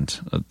around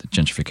the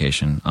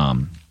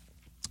gentrification.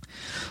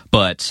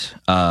 But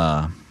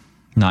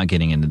not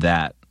getting into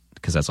that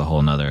because that's a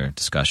whole nother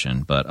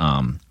discussion. But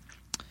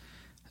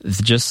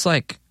just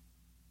like,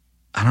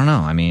 I don't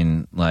know. I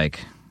mean, like,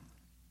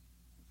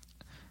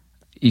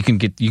 you can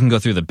go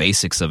through the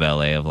basics of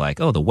LA of like,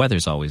 oh, the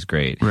weather's always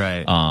great.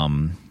 Right.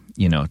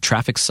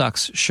 Traffic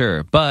sucks,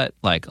 sure. But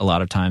like a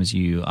lot of times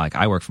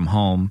I work from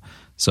home,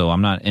 so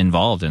I'm not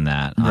involved in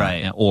that.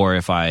 Right. Or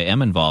if I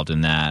am involved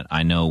in that,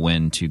 I know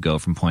when to go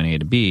from point A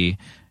to B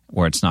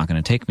where it's not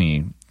going to take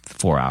me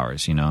 4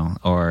 hours,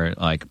 or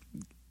like,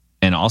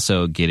 and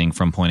also getting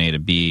from point A to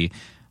B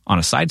on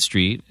a side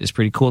street is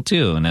pretty cool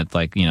too. And that's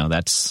like,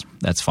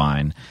 that's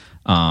fine.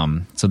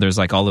 So there's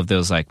like all of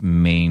those like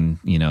main,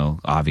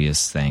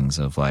 obvious things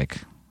of like,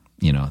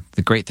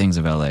 the great things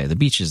of LA, the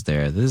beach is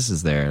there, this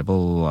is there, blah,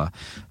 blah,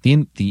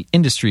 blah. The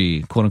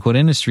industry, quote unquote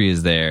industry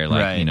is there.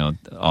 Like, right.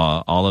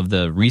 All of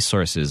the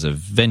resources of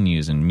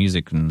venues and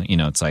music and,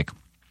 it's like,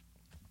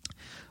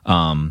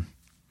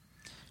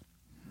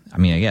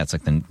 it's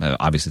like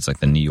obviously it's like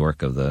the New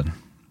York of the,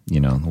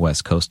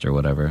 West Coast or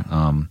whatever.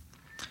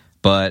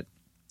 But,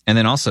 and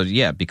then also,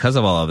 because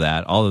of all of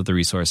that, all of the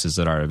resources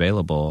that are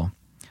available,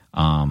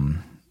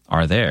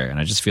 are there. And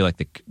I just feel like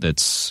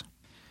it's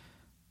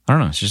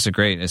just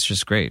great.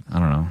 I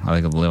don't know. I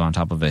like to live on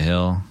top of a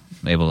hill.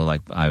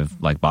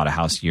 I've bought a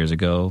house years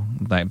ago,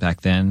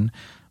 back then,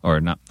 or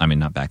not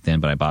back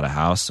then, but I bought a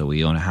house. So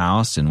we own a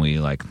house and we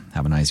like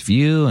have a nice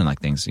view and like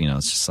things,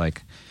 it's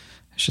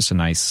just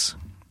nice.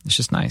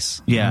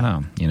 Yeah. I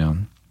don't know,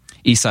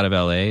 east side of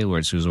LA,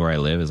 which is where I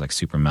live, is like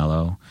super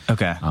mellow.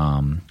 Okay.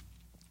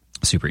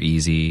 Super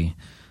easy.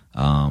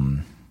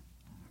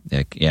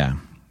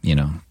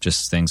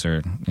 Just things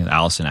are,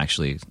 Allison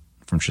actually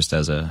from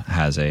Tristeza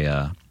has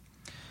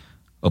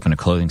opened a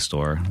clothing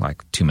store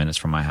like 2 minutes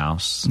from my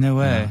house. No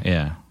way.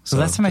 Yeah. So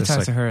last time I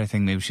talked to her, I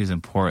think maybe she was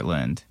in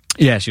Portland.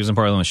 Yeah, she was in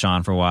Portland with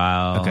Sean for a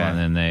while. Okay.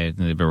 And then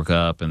they broke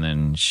up, and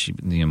then she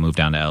moved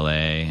down to LA,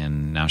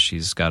 and now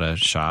she's got a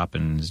shop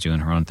and is doing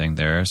her own thing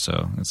there.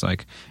 So it's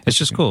like, it's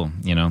just cool.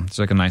 It's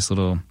like a nice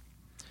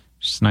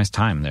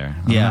time there.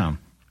 I don't know.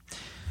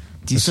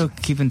 Do you still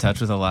keep in touch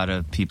with a lot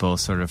of people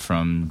sort of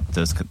from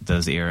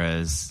those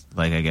eras?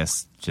 Like, I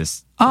guess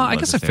just... I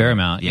guess a fair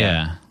amount,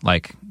 yeah.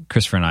 Like,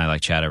 Christopher and I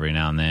like chat every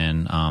now and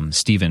then.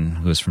 Steven,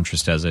 who is from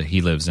Tristeza,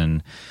 he lives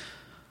in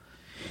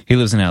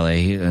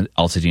LA,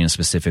 Altadena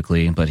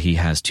specifically, but he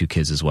has 2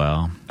 kids as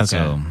well. Okay.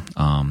 So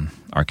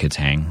our kids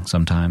hang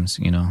sometimes,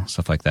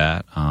 stuff like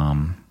that.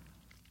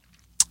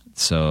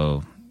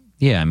 So,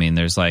 yeah,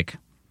 there's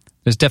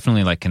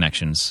definitely like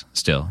connections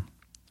still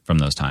from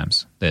those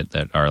times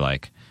that are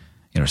like,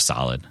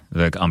 solid.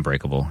 They're like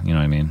unbreakable, you know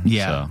what I mean?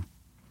 Yeah. So.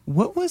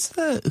 Who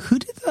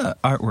did the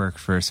artwork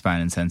for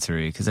Spine and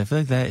Sensory? Because I feel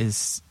like that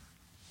is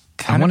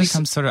kind of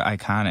become sort of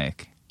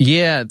iconic.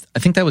 Yeah, I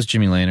think that was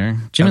Jimmy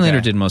Lehner. Jimmy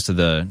Lehner did most of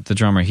the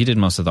drummer. He did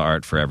most of the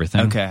art for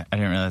everything. Okay, I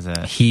didn't realize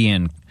that. He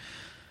and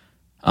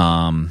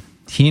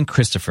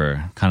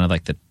Christopher, kind of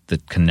like the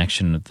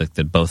connection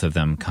that both of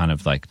them kind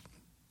of like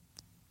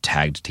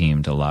tagged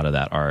teamed a lot of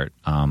that art.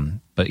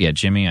 But yeah,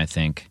 Jimmy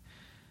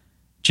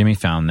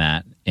found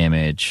that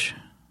image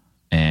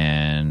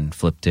and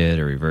flipped it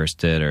or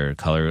reversed it or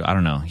color. I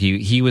don't know.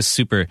 He was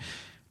super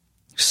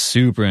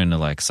into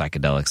like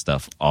psychedelic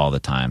stuff all the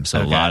time.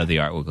 So a lot of the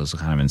artwork was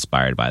kind of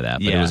inspired by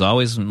that. But it was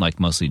always like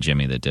mostly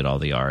Jimmy that did all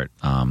the art.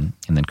 And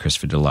then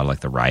Christopher did a lot of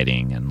like the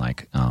writing and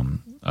like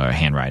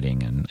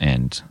handwriting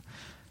and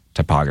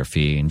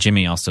typography. And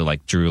Jimmy also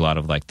like drew a lot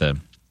of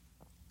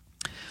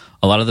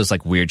those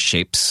like weird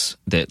shapes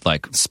that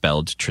like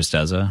spelled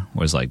Tristeza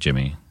was like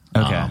Jimmy.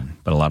 Okay.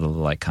 But a lot of the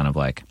like kind of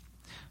like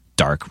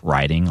dark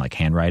writing, like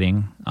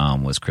handwriting,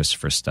 was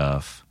Christopher's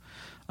stuff.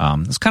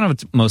 It's kind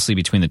of mostly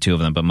between the two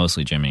of them, but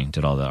mostly Jimmy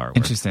did all the artwork.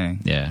 Interesting.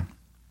 Yeah.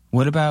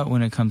 What about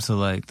when it comes to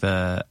like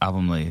the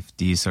album leaf?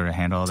 Do you sort of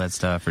handle all that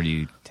stuff, or do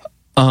you?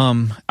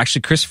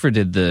 Actually, Christopher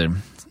did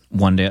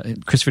One Day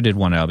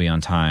I'll Be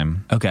on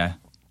Time. Okay.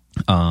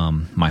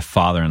 My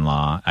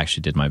father-in-law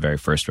actually did my very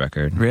first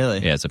record. Really?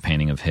 Yeah, it's a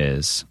painting of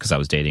his because I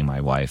was dating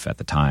my wife at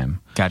the time.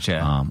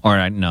 Gotcha.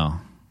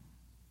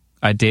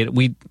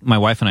 My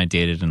wife and I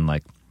dated in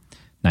like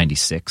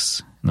 96,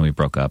 and then we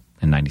broke up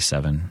in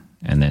 97,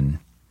 and then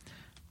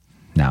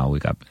now we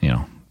got,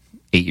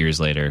 8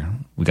 years later,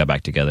 we got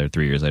back together.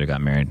 3 years later,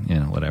 got married.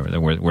 Whatever.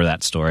 We're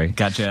that story.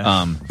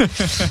 Gotcha.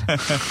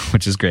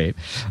 Which is great.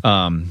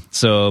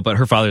 But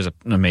her father's an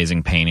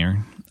amazing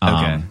painter.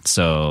 Okay.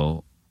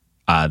 So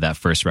that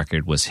first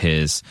record was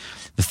his.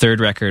 The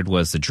third record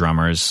was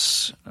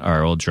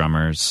our old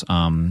drummers'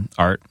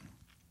 art.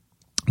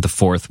 The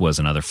fourth was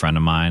another friend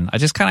of mine. I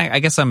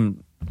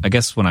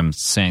guess when I'm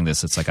saying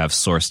this, it's like I've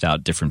sourced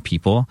out different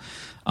people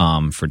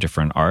for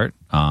different art.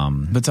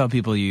 But it's all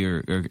people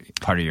you're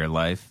part of your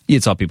life.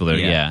 It's all people that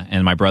yeah.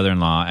 And my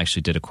brother-in-law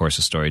actually did a course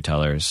of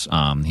storytellers.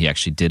 He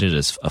actually did it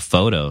as a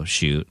photo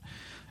shoot,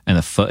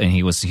 and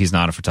he's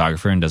not a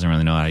photographer and doesn't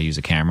really know how to use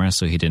a camera,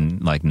 so he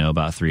didn't like know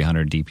about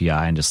 300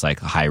 DPI and just like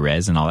high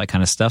res and all that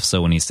kind of stuff.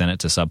 So when he sent it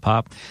to Sub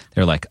Pop,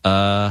 they're like,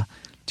 "Do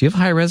you have a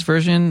high res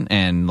version?"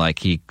 And like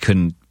he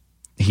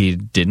he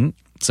didn't.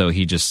 So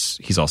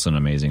he's also an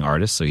amazing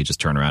artist. So he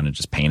just turned around and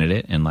just painted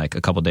it in like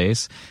a couple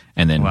days,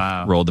 and then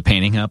rolled the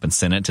painting up and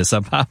sent it to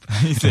Sub Pop.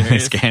 They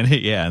scanned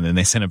it, and then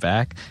they sent it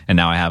back, and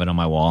now I have it on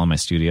my wall in my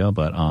studio.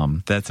 But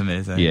that's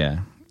amazing. Yeah.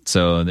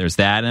 So there's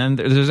that, and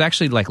there's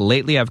actually like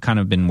lately I've kind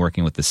of been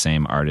working with the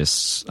same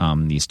artists.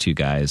 These two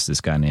guys,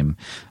 this guy named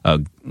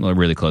a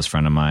really close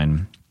friend of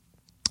mine,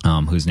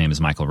 whose name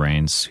is Michael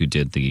Rains, who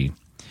did the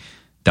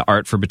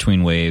art for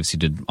Between Waves.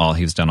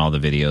 He's done all the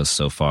videos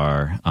so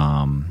far.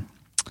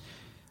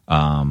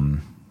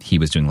 He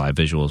was doing live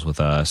visuals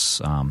with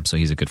us. So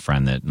he's a good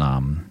friend that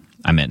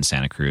I met in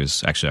Santa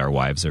Cruz. Actually, our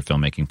wives are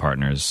filmmaking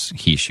partners.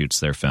 He shoots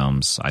their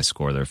films. I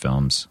score their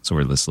films. So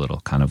we're this little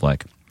kind of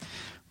like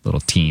little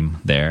team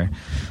there.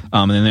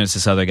 And then there's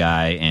this other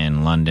guy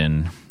in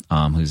London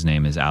whose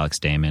name is Alex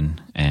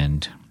Damon.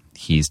 And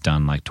he's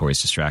done like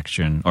Tori's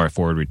Distraction or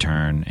Forward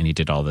Return. And he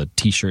did all the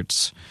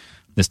T-shirts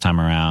this time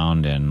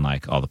around and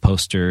like all the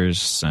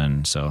posters.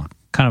 And so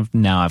kind of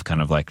now I've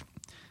kind of like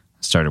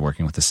started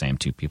working with the same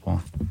two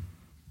people.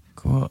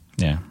 Cool.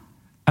 Yeah.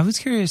 I was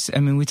curious. I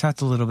mean, we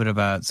talked a little bit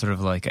about sort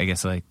of like, I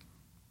guess like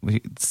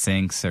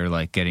syncs or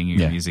like getting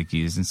your music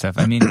used and stuff.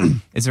 I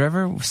mean, is there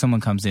ever someone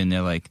comes in,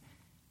 they're like,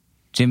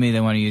 Jimmy,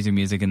 they want to use your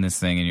music in this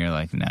thing, and you're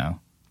like, no.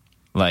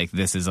 Like,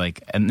 this is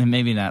like, and then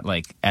maybe not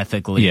like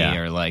ethically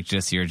or like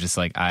just, you're just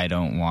like, I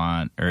don't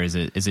want, or is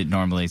it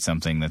normally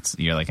something that's,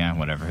 you're like,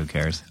 whatever, who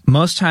cares?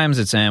 Most times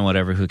it's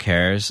whatever, who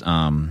cares?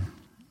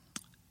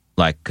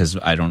 Like, because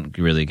I don't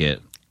really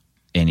get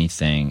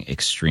anything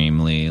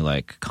extremely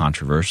like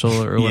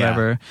controversial or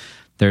whatever.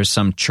 There's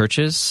some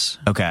churches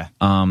that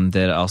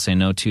I'll say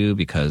no to,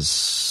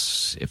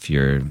 because if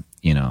you're,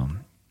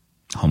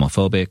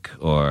 homophobic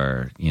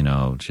or,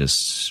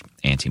 just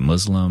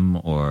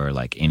anti-Muslim or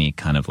like any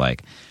kind of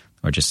like,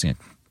 or just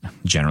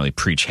generally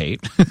preach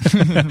hate,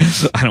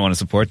 I don't want to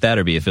support that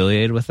or be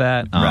affiliated with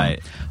that. Right.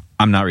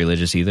 I'm not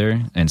religious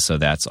either. And so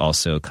that's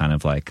also kind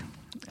of like,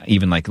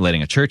 even like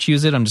letting a church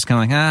use it, I'm just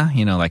kind of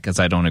like, like,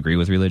 because I don't agree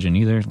with religion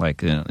either.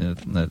 Like,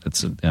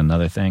 it's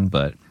another thing.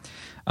 But,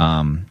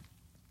 but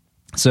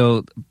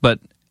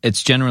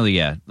it's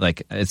generally,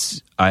 like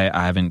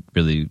I haven't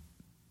really,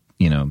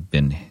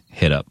 been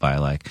hit up by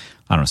like,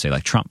 I don't know, say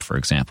like Trump, for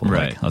example.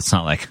 Right. Like, it's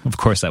not like, of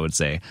course I would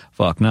say,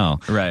 fuck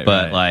no. Right.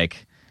 But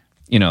like,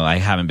 I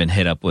haven't been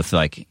hit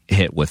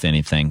with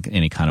anything,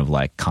 any kind of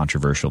like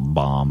controversial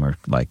bomb or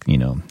like,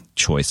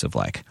 choice of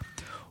like,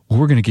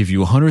 we're going to give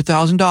you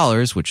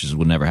 $100,000, which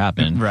will never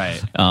happen.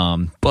 Right.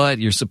 But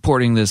you're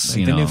supporting this,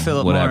 like the new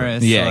Philip whatever.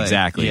 Morris. Yeah, like,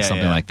 exactly.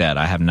 Something like that.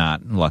 I have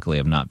not, luckily,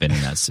 have not been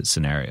in that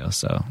scenario.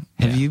 So,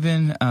 have you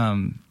been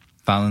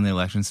following the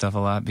election stuff a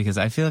lot? Because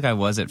I feel like I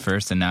was at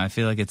first, and now I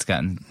feel like it's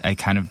gotten. I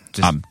kind of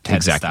just I'm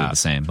exactly the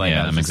same. Like,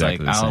 I'm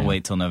exactly the same. I'll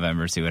wait till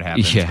November, see what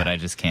happens, but I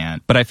just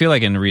can't. But I feel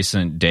like in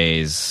recent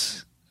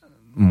days,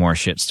 more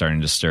shit's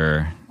starting to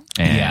stir,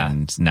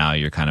 and now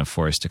you're kind of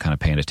forced to kind of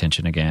pay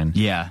attention again.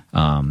 Yeah.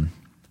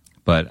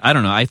 But I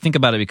don't know. I think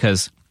about it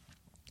because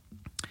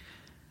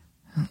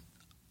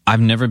I've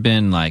never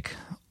been like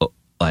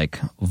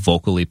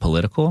vocally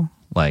political,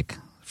 like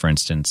for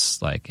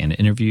instance, like in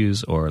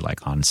interviews or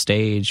like on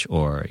stage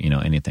or,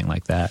 anything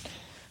like that.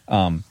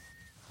 And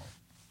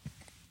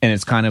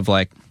it's kind of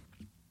like,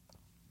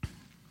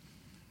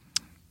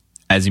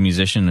 as a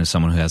musician, as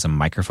someone who has a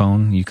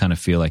microphone, you kind of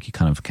feel like you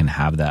kind of can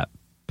have that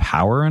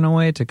power in a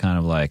way to kind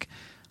of like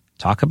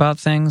talk about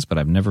things, but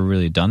I've never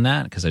really done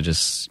that because I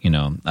just, I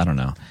don't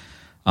know.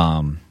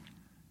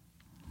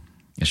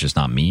 It's just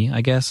not me,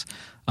 I guess.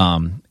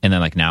 And then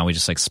like now we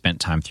just like spent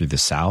time through the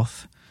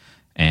South,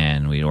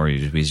 and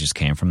we just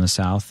came from the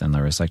South, and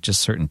there was like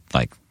just certain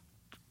like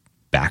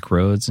back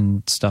roads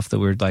and stuff that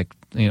we were like,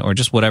 or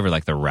just whatever,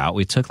 like the route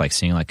we took, like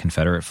seeing like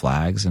Confederate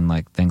flags and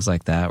like things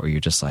like that, where you're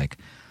just like,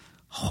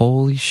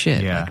 holy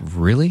shit, like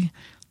really?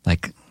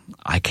 Like,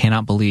 I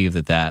cannot believe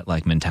that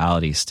like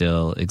mentality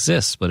still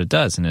exists, but it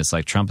does. And it's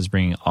like Trump is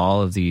bringing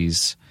all of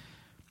these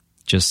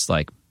just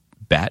like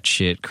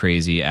batshit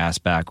crazy ass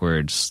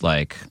backwards,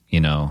 like,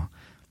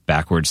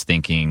 backwards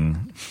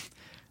thinking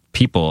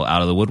people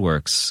out of the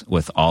woodworks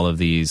with all of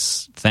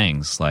these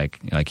things. Like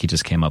he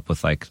just came up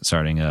with like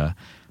starting a,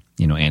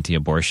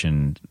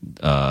 anti-abortion.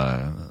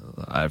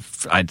 I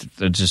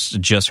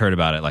just heard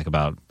about it like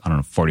about, I don't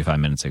know, 45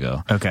 minutes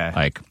ago. Okay.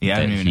 Like, I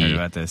haven't even heard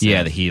about this.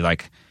 Yeah, that he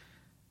like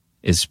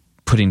is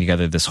putting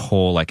together this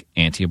whole like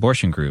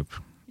anti-abortion group,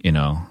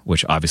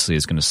 which obviously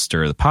is going to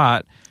stir the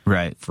pot.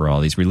 Right. For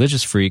all these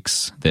religious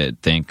freaks that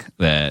think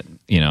that,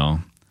 like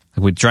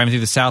we're driving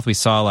through the South, we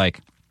saw like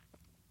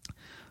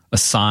a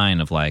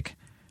sign of like,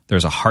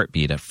 there's a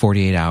heartbeat at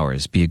 48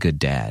 hours, be a good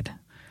dad.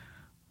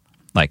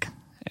 Like,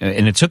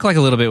 and it took like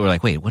a little bit, we're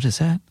like, wait, what is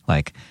that?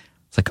 Like,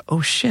 it's like,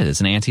 oh shit,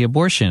 it's an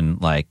anti-abortion,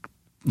 like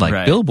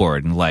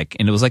billboard. And like,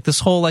 and it was like this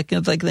whole, like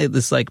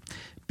this, like,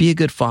 be a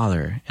good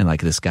father. And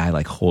like this guy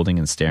like holding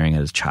and staring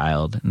at his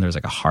child. And there's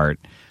like a heart.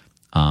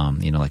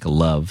 Like a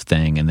love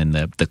thing, and then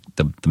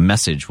the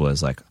message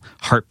was like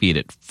heartbeat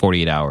at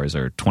 48 hours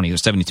or 20 or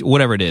 72,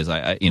 whatever it is.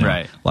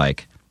 Right.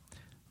 Like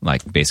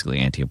like basically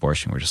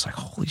anti-abortion. We're just like,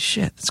 holy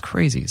shit, that's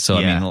crazy. So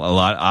I mean, a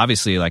lot,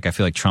 obviously, like I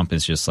feel like Trump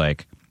is just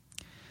like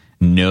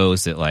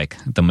knows that like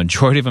the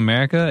majority of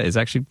America is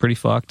actually pretty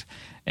fucked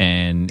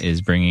and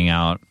is bringing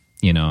out,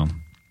 you know,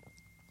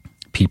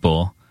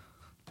 people,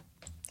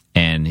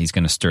 and he's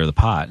going to stir the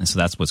pot. And so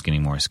that's what's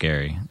getting more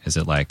scary. Is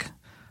it like,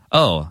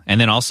 oh, and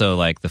then also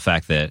like the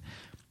fact that,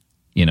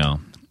 you know,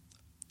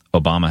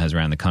 Obama has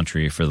ran the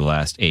country for the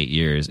last 8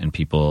 years and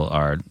people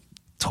are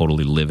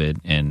totally livid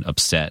and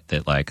upset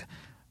that like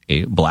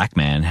a black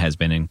man has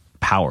been in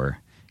power,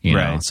 you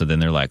know? So then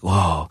they're like,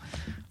 whoa.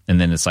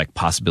 And then it's like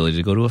possibility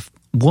to go to a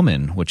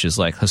woman, which is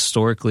like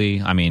historically,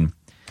 I mean,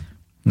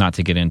 not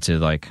to get into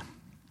like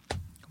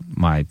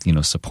my, you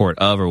know, support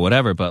of or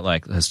whatever, but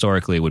like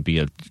historically it would be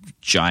a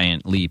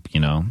giant leap, you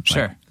know?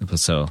 Sure. Like,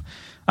 so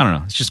I don't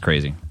know. It's just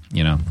crazy,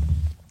 you know?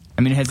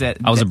 I mean, has that?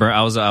 I was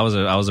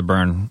a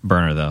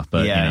burner though,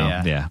 but you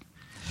know, yeah.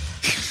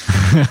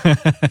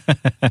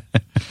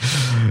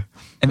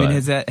 I mean,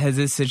 has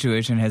this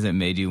situation, has it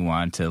made you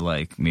want to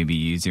like maybe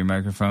use your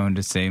microphone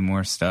to say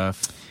more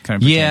stuff?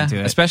 Kind of to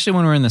it? Especially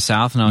when we're in the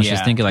South, and I was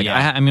just thinking like,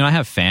 I mean, I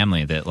have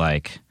family that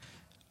like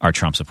are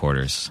Trump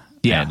supporters.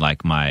 Yeah, and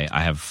like I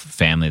have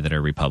family that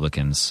are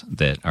Republicans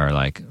that are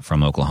like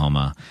from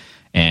Oklahoma.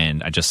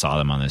 And I just saw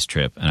them on this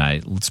trip, and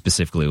I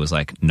specifically was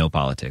like, no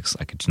politics.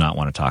 I do not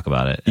want to talk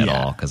about it at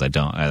all because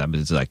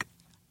it's like,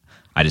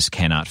 I just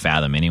cannot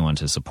fathom anyone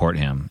to support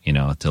him, you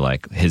know, to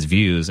like his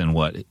views and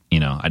what,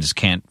 you know, I just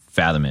can't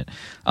fathom it.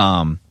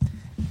 And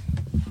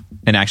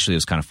actually, it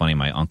was kind of funny.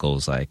 My uncle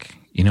was like,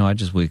 you know,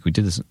 we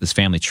did this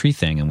family tree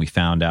thing, and we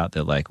found out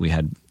that like we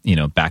had, you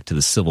know, back to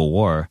the Civil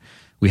War,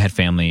 we had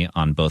family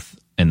on both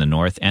in the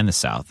North and the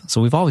South.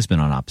 So we've always been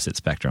on opposite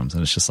spectrums,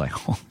 and it's just like,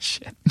 oh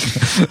shit.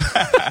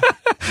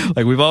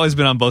 Like we've always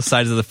been on both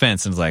sides of the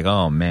fence, and it's like,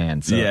 oh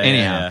man. So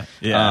anyhow.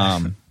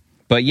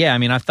 But yeah, I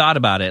mean, I've thought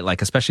about it,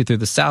 like especially through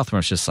the South, where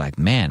it's just like,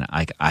 man,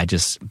 I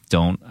just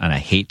don't, and I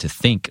hate to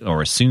think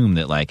or assume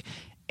that like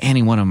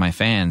any one of my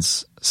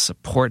fans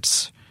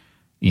supports,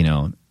 you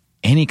know,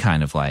 any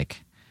kind of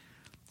like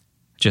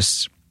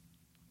just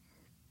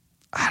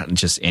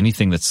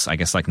anything that's, I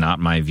guess, like not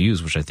my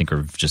views, which I think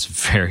are just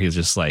very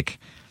just like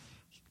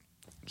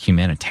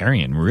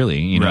humanitarian, really.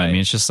 You know what I mean?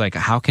 It's just like,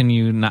 how can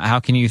you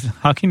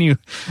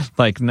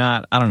like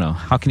not, I don't know,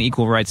 how can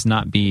equal rights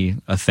not be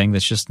a thing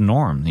that's just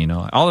norm, you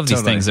know? All of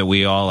these things that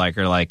we all like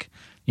are like,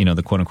 you know,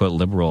 the quote unquote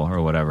liberal or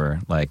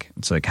whatever. Like,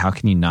 it's like, how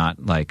can you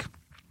not like,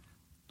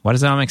 why does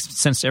that not make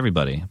sense to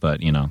everybody?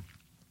 But, you know,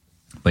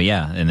 but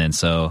yeah. And then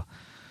so,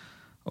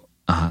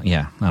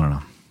 yeah, I don't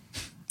know.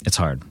 It's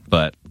hard,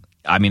 but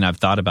I mean, I've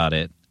thought about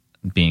it,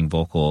 being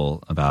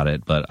vocal about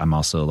it, but I'm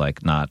also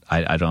like not,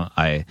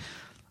 I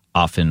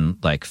often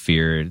like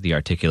fear the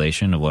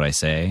articulation of what I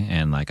say,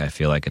 and like I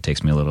feel like it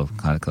takes me a little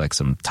like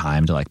some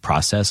time to like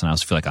process, and I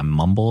also feel like I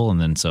mumble,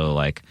 and then so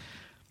like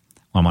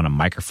when I'm on a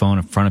microphone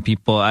in front of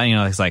people, you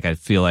know, it's like I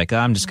feel like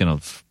I'm just gonna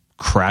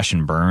crash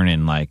and burn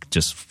and like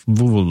just all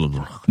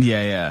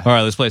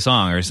right, let's play a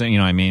song or something, you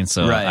know what I mean?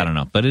 So I don't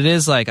know, but it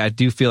is like I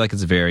do feel like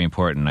it's very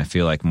important. I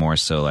feel like more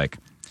so like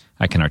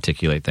I can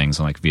articulate things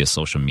on like via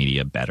social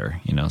media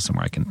better, you know,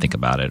 somewhere I can think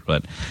about it,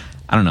 but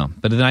I don't know.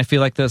 But then I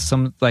feel like there's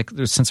some like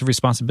there's a sense of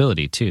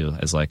responsibility too,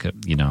 as like a,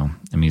 you know,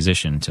 a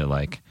musician to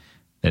like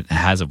that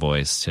has a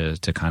voice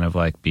to kind of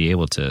like be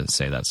able to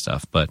say that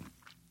stuff. But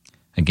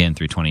again,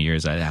 through 20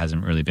 years, it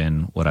hasn't really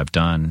been what I've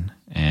done,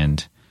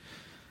 and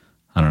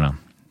I don't know.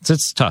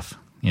 It's tough,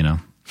 you know.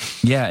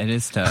 Yeah, it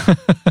is tough.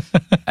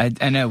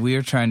 I know we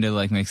were trying to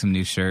like make some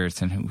new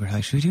shirts, and we were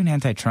like, should we do an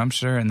anti-Trump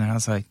shirt? And then I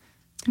was like,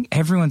 I think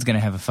everyone's gonna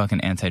have a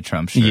fucking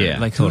anti-Trump shirt. Yeah,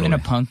 like totally. Who in a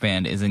punk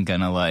band isn't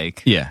gonna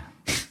like? Yeah.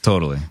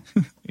 Totally.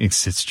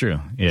 It's true.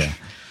 Yeah.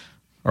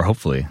 Or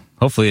hopefully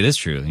it is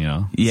true, you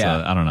know?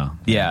 Yeah. So, I don't know.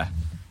 Yeah.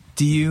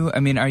 Do you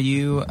feel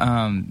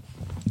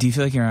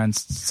like you're on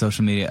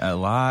social media a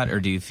lot,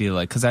 or do you feel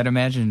like, cause I'd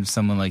imagine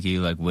someone like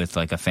you, like with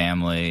like a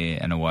family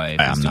and a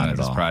wife I'm doing not at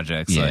these all.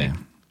 projects. Yeah. Like,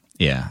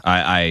 yeah.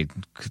 I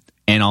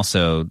and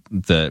also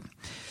to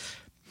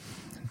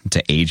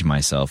age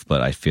myself,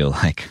 but I feel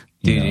like,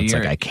 you know, it's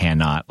like I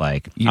cannot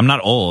like, I'm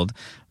not old,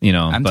 you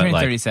know. I'm but turning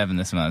like, 37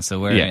 this month, so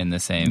we're in the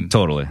same.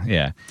 Totally,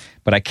 yeah.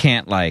 But I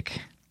can't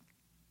like,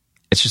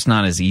 it's just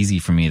not as easy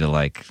for me to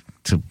like,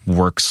 to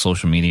work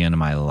social media into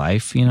my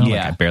life, you know?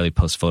 Yeah. Like I barely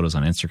post photos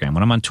on Instagram.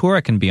 When I'm on tour,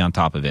 I can be on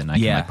top of it, and I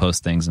can like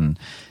post things and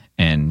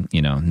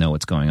you know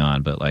what's going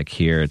on. But like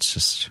here, it's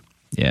just,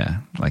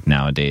 like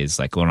nowadays,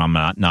 like when I'm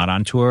not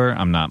on tour,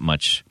 I'm not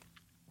much.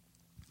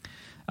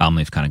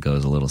 Almleaf kind of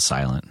goes a little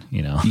silent,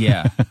 you know?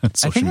 Yeah. I think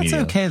that's media.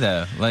 okay,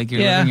 though. Like,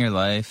 you're living your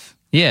life.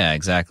 Yeah,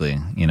 exactly.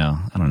 You know,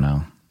 I don't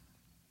know.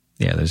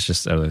 Yeah, there's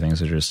just other things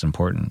that are just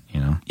important, you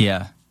know?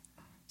 Yeah.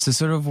 So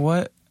sort of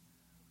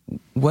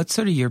what's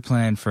sort of your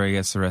plan for, I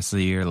guess, the rest of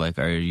the year? Like,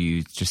 are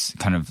you just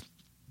kind of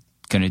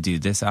going to do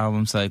this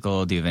album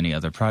cycle? Do you have any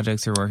other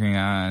projects you're working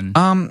on?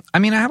 I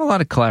mean, I have a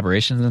lot of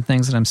collaborations and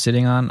things that I'm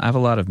sitting on. I have a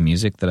lot of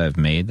music that I've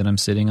made that I'm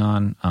sitting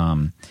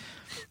on.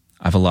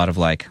 I have a lot of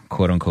like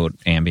quote unquote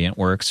ambient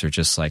works or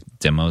just like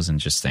demos and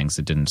just things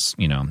that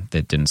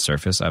didn't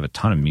surface. I have a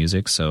ton of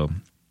music, so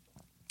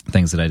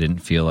things that I didn't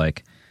feel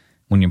like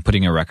when you're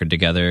putting a record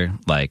together,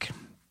 like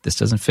this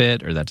doesn't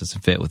fit or that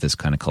doesn't fit with this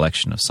kind of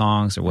collection of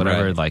songs or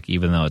whatever. Right. Like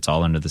even though it's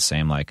all under the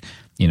same, like,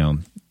 you know,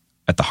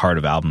 at the heart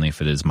of Album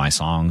Leaf, it is my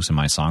songs and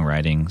my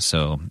songwriting.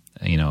 So,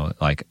 you know,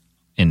 like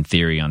in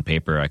theory on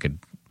paper, I could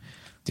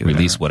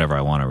release whatever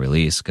I want to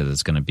release because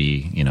it's going to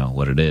be, you know,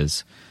 what it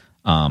is.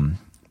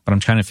 But I'm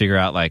trying to figure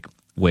out like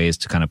ways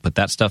to kind of put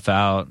that stuff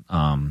out.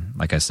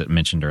 Like I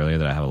mentioned earlier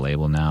that I have a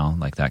label now,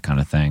 like that kind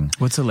of thing.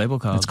 What's the label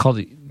called? It's called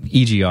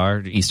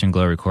EGR, Eastern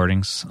Glow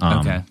Recordings.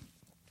 Okay.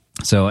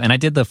 So, and I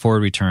did the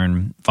Forward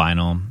Return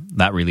vinyl.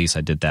 That release,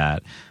 I did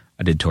that.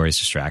 I did Tori's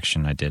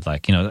Distraction. I did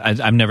like, you know,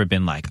 I've never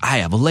been like, I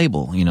have a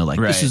label, you know, like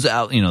this is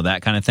out, you know,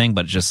 that kind of thing.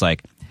 But just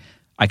like,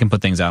 I can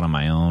put things out on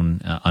my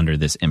own under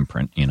this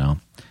imprint, you know.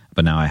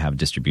 But now I have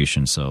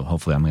distribution, so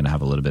hopefully I'm going to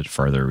have a little bit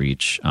further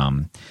reach.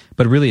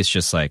 But really, it's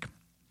just like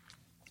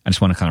I just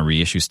want to kind of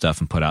reissue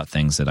stuff and put out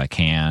things that I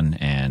can,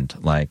 and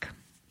like,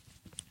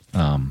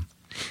 yeah,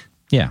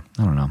 I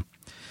don't know.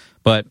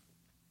 But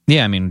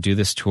yeah, I mean, do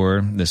this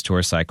tour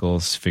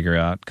cycles, figure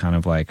out kind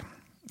of like,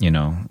 you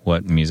know,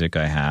 what music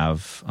I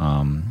have.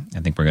 I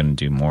think we're going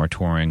to do more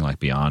touring, like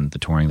beyond the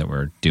touring that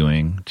we're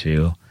doing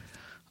too.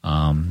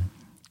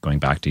 Going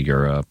back to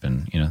Europe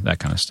and, you know, that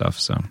kind of stuff.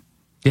 So.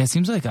 Yeah, it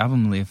seems like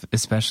Album Leaf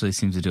especially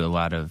seems to do a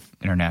lot of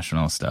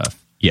international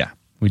stuff. Yeah,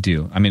 we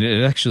do. I mean,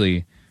 it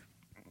actually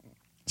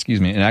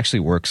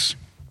works.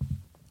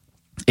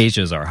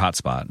 Asia is our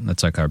hotspot.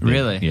 That's like our big,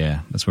 really?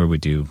 Yeah, that's where we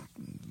do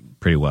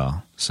pretty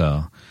well.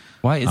 So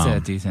why is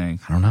that, do you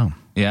think? I don't know.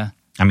 Yeah.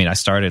 I mean, I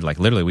started like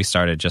literally we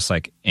started just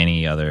like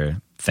any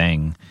other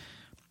thing,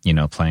 you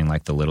know, playing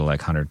like the little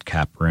like 100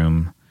 cap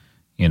room,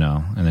 you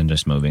know, and then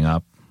just moving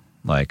up.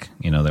 Like,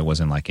 you know, there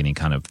wasn't like any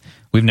kind of,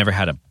 we've never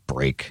had a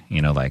break,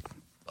 you know, like,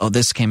 oh,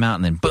 this came out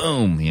and then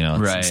boom, you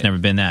know, it's never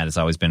been that. It's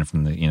always been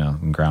from the, you know,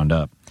 ground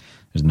up.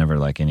 There's never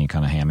like any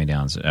kind of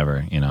hand-me-downs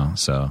ever, you know,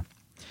 so,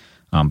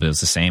 but it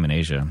was the same in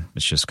Asia.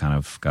 It's just kind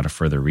of got a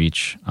further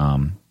reach.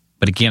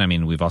 But again, I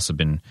mean, we've also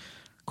been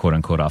quote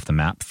unquote off the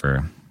map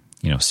for,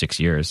 you know, 6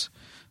 years.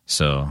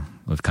 So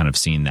we've kind of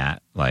seen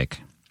that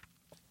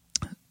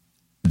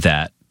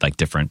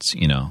difference,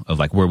 you know, of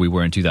like where we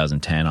were in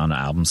 2010 on the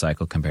album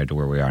cycle compared to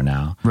where we are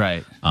now.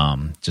 Right.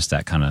 Just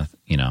that kind of,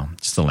 you know,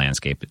 just the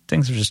landscape.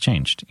 Things have just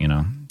changed, you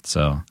know.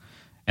 So,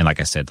 and like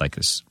I said, like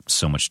there's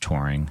so much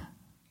touring,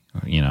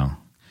 you know,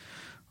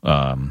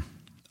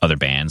 other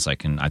bands.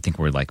 Like, and I think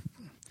we've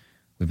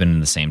been in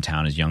the same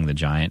town as Young the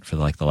Giant for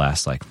like the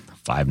last like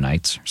 5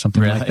 nights or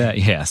something like that.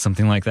 Yeah,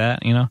 something like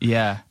that, you know.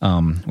 Yeah.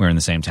 We're in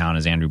the same town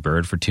as Andrew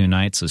Bird for 2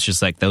 nights. So it's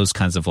just like those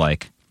kinds of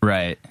like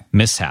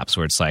mishaps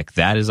where it's like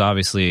that is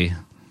obviously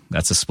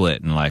that's a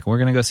split and like we're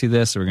gonna go see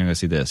this or we're gonna go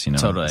see this, you know.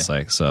 Totally. It's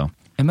like, so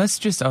it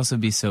must just also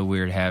be so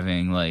weird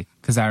having like,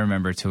 because I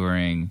remember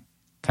touring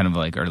kind of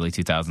like early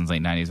 2000s,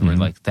 late 90s where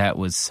like that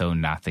was so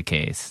not the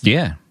case.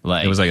 Yeah,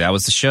 like it was like that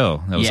was the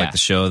show. That was like the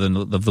show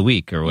of the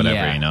week or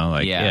whatever, you know.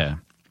 Like yeah,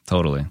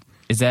 totally.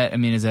 Is that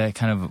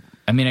kind of,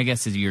 I mean, I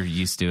guess you're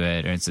used to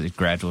it, or it's a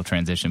gradual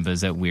transition. But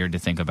is that weird to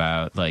think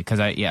about? Like, because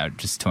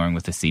just touring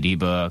with a CD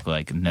book,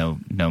 like no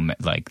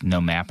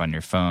map on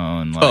your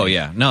phone. Like, oh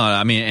yeah, no,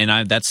 I mean,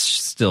 and that's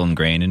still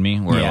ingrained in me.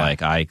 Where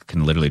like I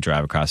can literally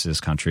drive across this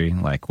country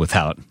like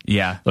without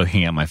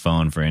looking at my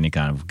phone for any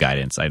kind of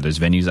guidance. There's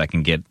venues I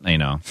can get, you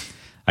know,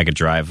 I could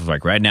drive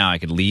like right now. I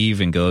could leave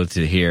and go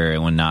to here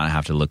and would not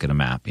have to look at a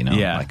map. You know,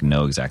 like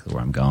know exactly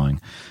where I'm going.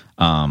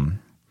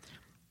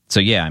 So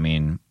yeah, I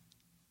mean.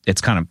 That's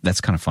kind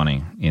of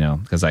funny, you know,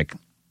 because like,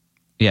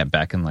 yeah,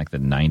 back in like the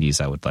 90s,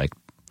 I would like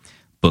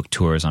book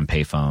tours on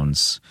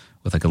payphones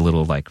with like a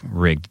little like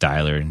rigged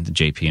dialer. The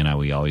JP and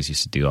we always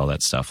used to do all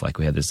that stuff. Like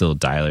we had this little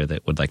dialer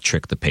that would like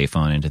trick the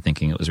payphone into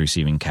thinking it was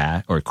receiving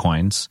cash or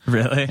coins.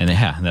 Really? And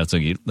yeah, that's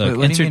what you. Like,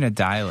 what do you mean a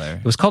dialer?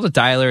 It was called a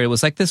dialer. It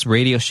was like this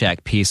Radio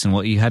Shack piece, and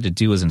what you had to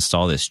do was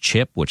install this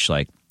chip, which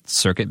like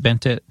circuit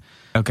bent it.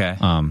 Okay.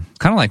 Kind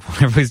of like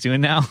what everybody's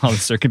doing now, all the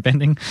circuit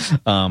bending.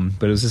 But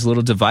it was this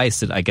little device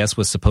that I guess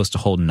was supposed to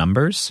hold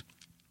numbers,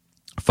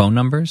 phone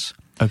numbers.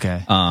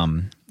 Okay. So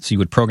you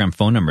would program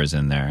phone numbers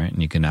in there, and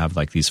you can have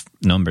like these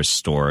numbers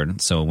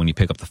stored. So when you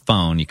pick up the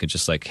phone, you could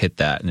just like hit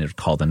that, and it would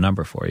call the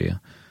number for you.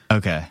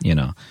 Okay. You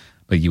know,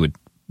 but you would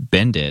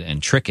bend it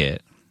and trick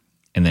it,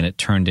 and then it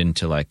turned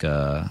into like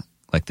the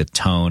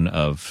tone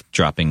of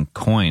dropping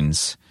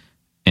coins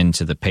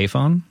into the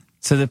payphone.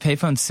 So the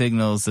payphone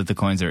signals that the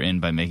coins are in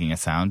by making a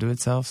sound to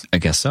itself? I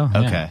guess so.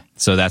 Okay. Yeah.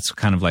 So that's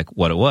kind of like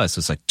what it was. So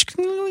it's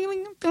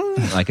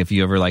like if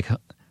you ever like,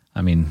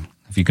 I mean,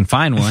 if you can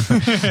find one,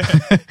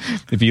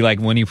 if you like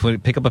when you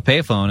pick up a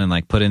payphone and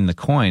like put in the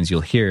coins, you'll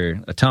hear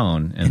a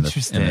tone in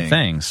the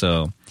thing.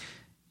 So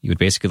you would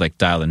basically like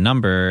dial a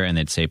number and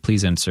they'd say,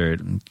 please insert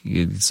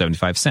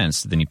 75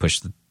 cents. Then you push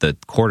the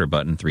quarter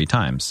button 3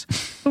 times.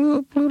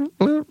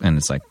 And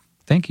it's like,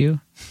 thank you.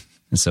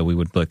 And so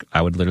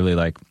I would literally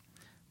like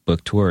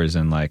book tours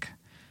and like,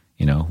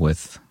 you know,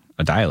 with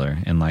a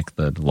dialer in like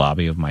the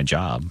lobby of my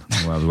job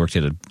where I worked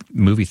at a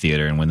movie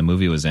theater, and when the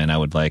movie was in, I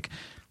would like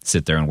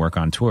sit there and work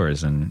on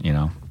tours, and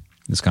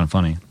it's kind of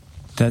funny.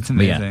 That's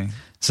amazing. Yeah.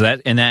 So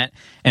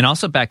and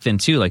also back then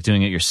too, like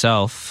doing it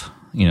yourself,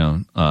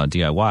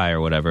 DIY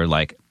or whatever,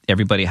 like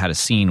everybody had a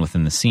scene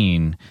within the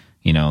scene.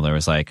 There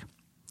was like,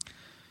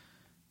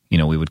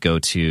 we would go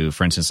to,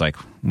 for instance, like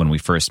when we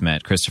first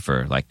met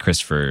Christopher, like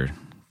Christopher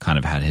kind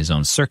of had his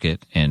own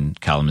circuit in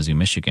Kalamazoo,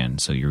 Michigan.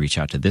 So you reach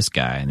out to this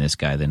guy, and this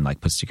guy then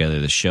like puts together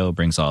the show,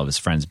 brings all of his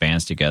friends'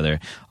 bands together.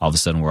 All of a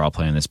sudden we're all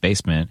playing in this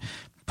basement,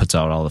 puts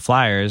out all the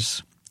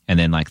flyers, and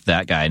then like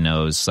that guy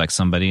knows like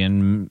somebody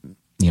in,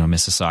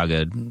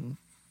 Mississauga,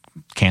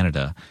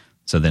 Canada.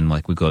 So then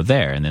like we go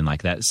there, and then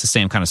like that, it's the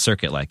same kind of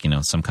circuit, like,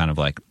 some kind of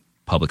like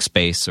public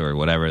space or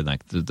whatever.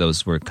 Like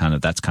those were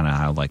that's kind of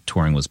how like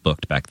touring was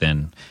booked back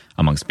then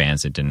amongst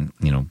bands that didn't,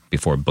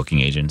 before booking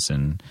agents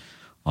and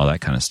all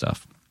that kind of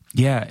stuff.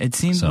 Yeah, it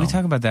seems we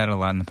talk about that a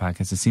lot in the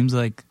podcast. It seems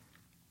like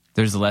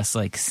there's less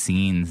like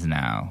scenes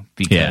now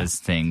because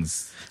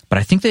things. But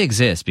I think they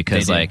exist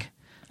because I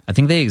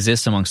think they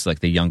exist amongst like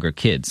the younger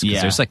kids.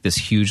 Because there's like this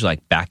huge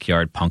like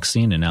backyard punk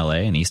scene in LA,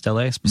 in East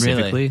LA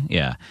specifically. Really?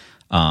 Yeah.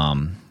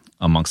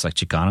 Amongst like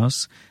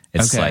Chicanos.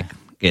 It's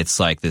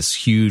like this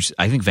huge,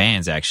 I think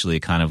Vans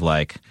actually kind of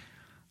like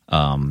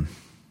glamorized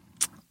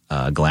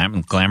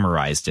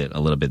it a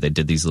little bit. They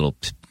did these little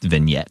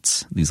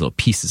vignettes, these little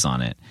pieces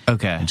on it.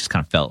 Okay. It just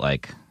kind of felt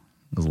like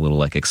it was a little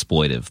like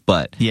exploitive,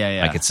 but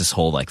like it's this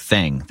whole like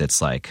thing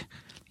that's like,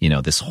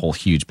 this whole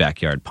huge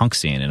backyard punk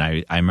scene. And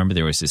I remember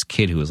there was this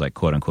kid who was like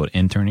quote unquote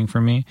interning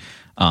for me.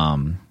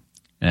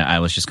 And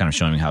I was just kind of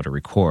showing him how to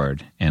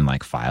record and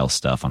like file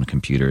stuff on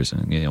computers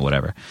and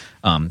whatever.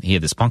 He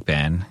had this punk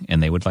band,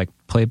 and they would like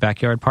play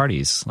backyard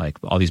parties, like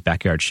all these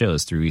backyard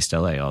shows through East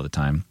LA all the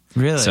time.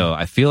 Really? So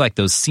I feel like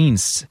those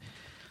scenes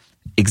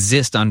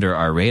exist under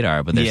our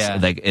radar, but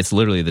there's like it's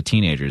literally the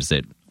teenagers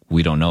that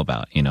we don't know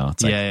about.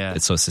 It's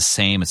like, so it's the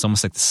same. It's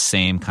almost like the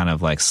same kind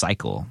of like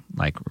cycle,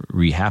 like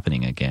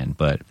re-happening again,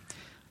 but.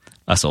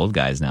 Us old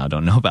guys now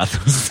don't know about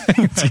those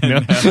things.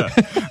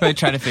 I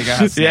try to figure out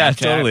how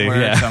Snapchat works.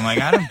 Yeah. I'm like,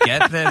 I don't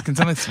get this. Can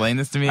someone explain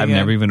this to me? I've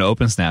never even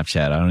opened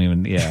Snapchat. I don't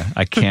even.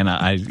 I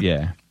cannot.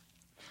 Your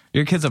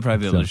kids will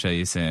probably be able to show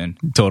you soon.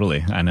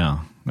 Totally, I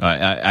know.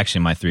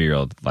 Actually, my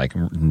 3-year-old like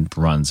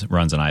runs an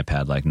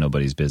iPad like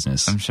nobody's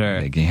business. I'm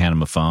sure. Like, you hand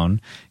him a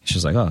phone.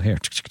 She's like, oh, here.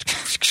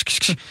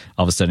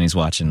 All of a sudden, he's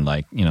watching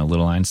like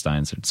Little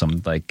Einsteins or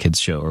some like kids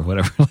show or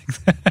whatever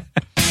like that.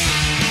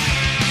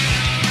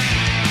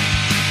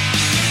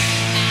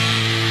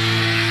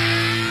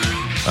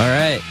 All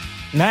right.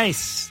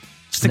 Nice.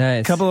 Just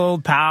a couple of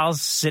old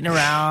pals sitting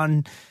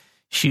around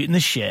shooting the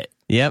shit.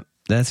 Yep.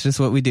 That's just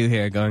what we do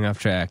here, going off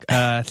track.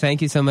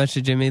 Thank you so much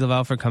to Jimmy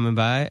LaValle for coming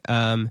by.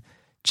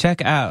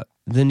 Check out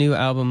the new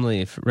Album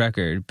Leaf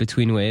record,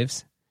 Between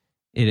Waves.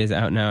 It is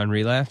out now on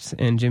Relapse,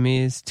 and Jimmy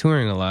is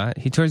touring a lot.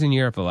 He tours in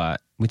Europe a lot.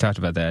 We talked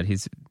about that.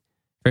 He's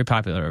very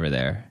popular over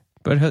there.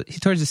 But he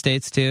tours the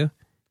States, too.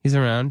 He's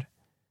around.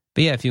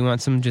 But yeah, if you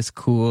want some just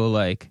cool,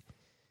 like,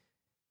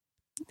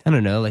 I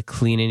don't know, like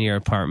cleaning your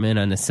apartment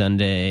on a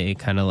Sunday,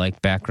 kind of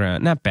like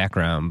not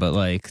background, but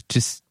like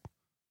just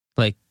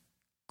like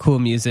cool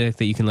music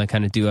that you can like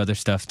kind of do other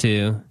stuff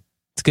to.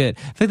 It's good.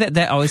 I feel like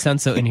that always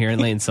sounds so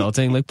inherently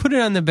insulting. Like, put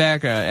it on the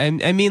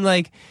background. I mean,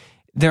 like,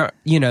 there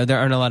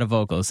aren't a lot of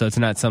vocals, so it's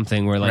not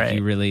something where like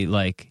you really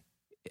like.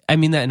 I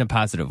mean that in a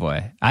positive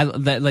way.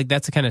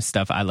 That's the kind of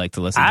stuff I like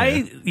to listen to.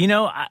 I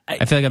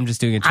feel like I'm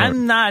just doing it.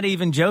 I'm not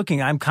even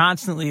joking. I'm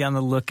constantly on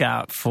the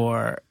lookout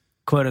for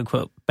quote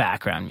unquote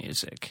background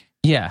music.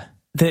 Yeah.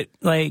 That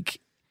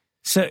like,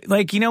 so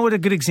like, what a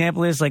good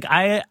example is? Like,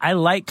 I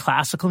like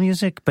classical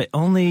music, but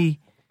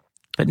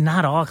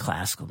not all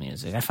classical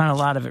music. I find a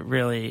lot of it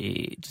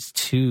really just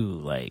too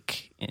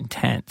like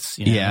intense.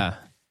 Yeah.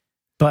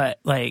 But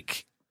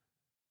like,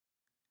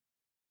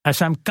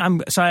 so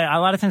a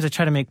lot of times I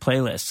try to make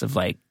playlists of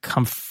like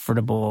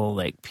comfortable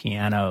like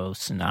piano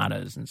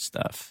sonatas and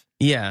stuff.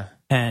 Yeah.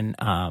 And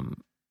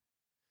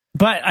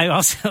but I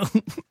also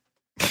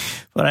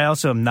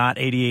am not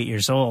 88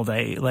 years old.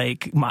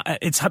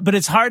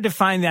 It's hard to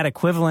find that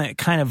equivalent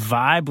kind of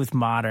vibe with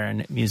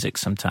modern music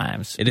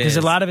sometimes. Because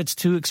a lot of it's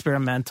too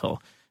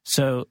experimental.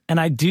 So, and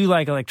I do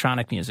like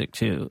electronic music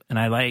too.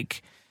 And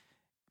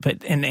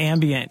but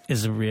ambient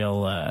is a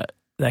real,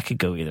 that could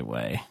go either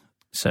way.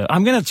 So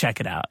I'm going to check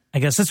it out. I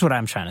guess that's what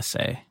I'm trying to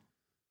say.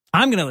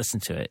 I'm going to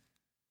listen to it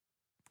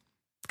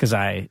because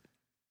I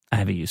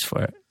have a use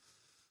for it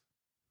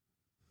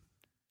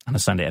on a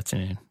Sunday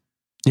afternoon.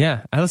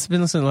 Yeah, I've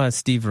been listening to a lot of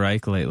Steve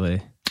Reich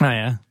lately. Oh,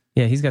 yeah?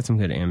 Yeah, he's got some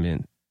good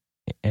ambient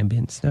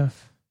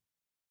stuff,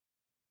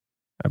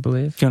 I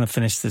believe. Do you want to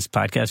finish this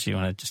podcast or you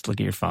want to just look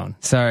at your phone?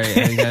 Sorry,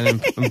 I got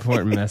an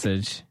important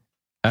message.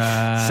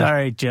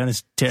 Sorry,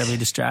 Jonah's terribly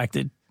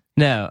distracted.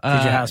 No.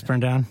 Did your house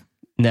burn down?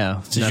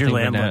 No. This is your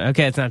landlord.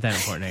 Okay, it's not that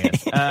important,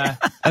 I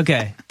guess.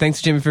 Okay,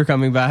 thanks, Jimmy, for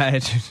coming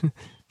by.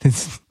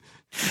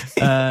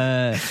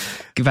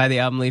 Buy the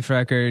Album Leaf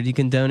record. You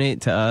can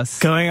donate to us.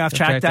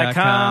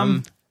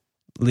 GoingOffTrack.com.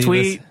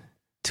 Tweet.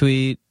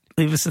 Leave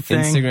Leave us a thing.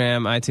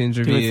 Instagram, iTunes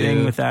review. Do a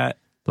thing with that.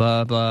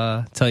 Blah,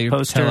 blah. Tell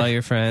all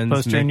your friends.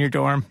 Poster in your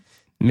dorm.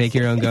 Make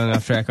your own Going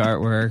Off Track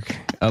artwork.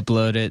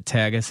 Upload it.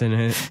 Tag us in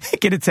it.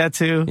 Get a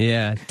tattoo.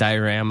 Yeah,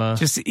 diorama.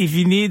 Just if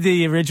you need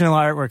the original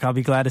artwork, I'll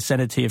be glad to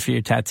send it to you for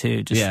your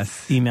tattoo.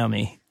 Just email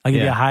me. I'll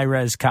give you a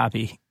high-res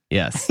copy.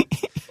 Yes.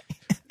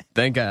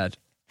 Thank God.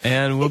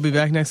 And we'll be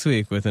back next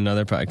week with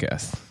another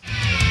podcast.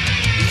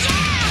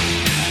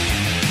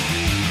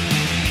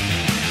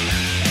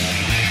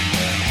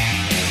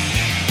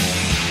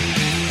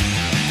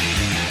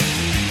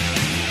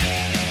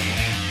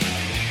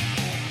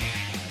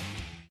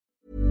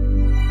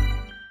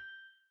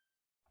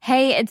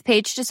 Hey, it's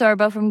Paige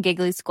DeSorbo from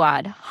Giggly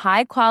Squad.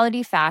 High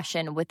quality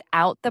fashion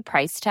without the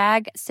price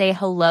tag. Say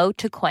hello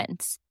to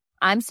Quince.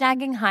 I'm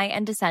snagging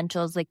high-end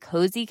essentials like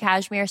cozy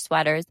cashmere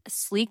sweaters,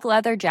 sleek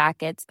leather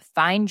jackets,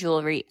 fine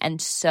jewelry,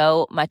 and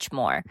so much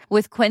more.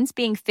 With Quince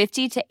being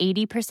 50 to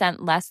 80%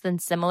 less than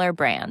similar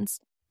brands.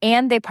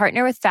 And they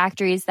partner with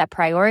factories that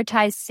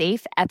prioritize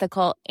safe,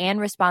 ethical, and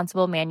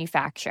responsible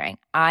manufacturing.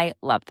 I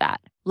love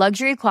that.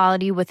 Luxury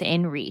quality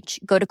within reach.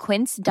 Go to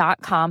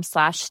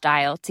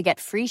quince.com/style to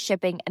get free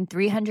shipping and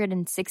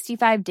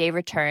 365-day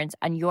returns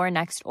on your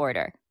next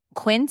order.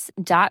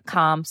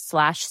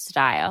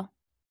 Quince.com/style.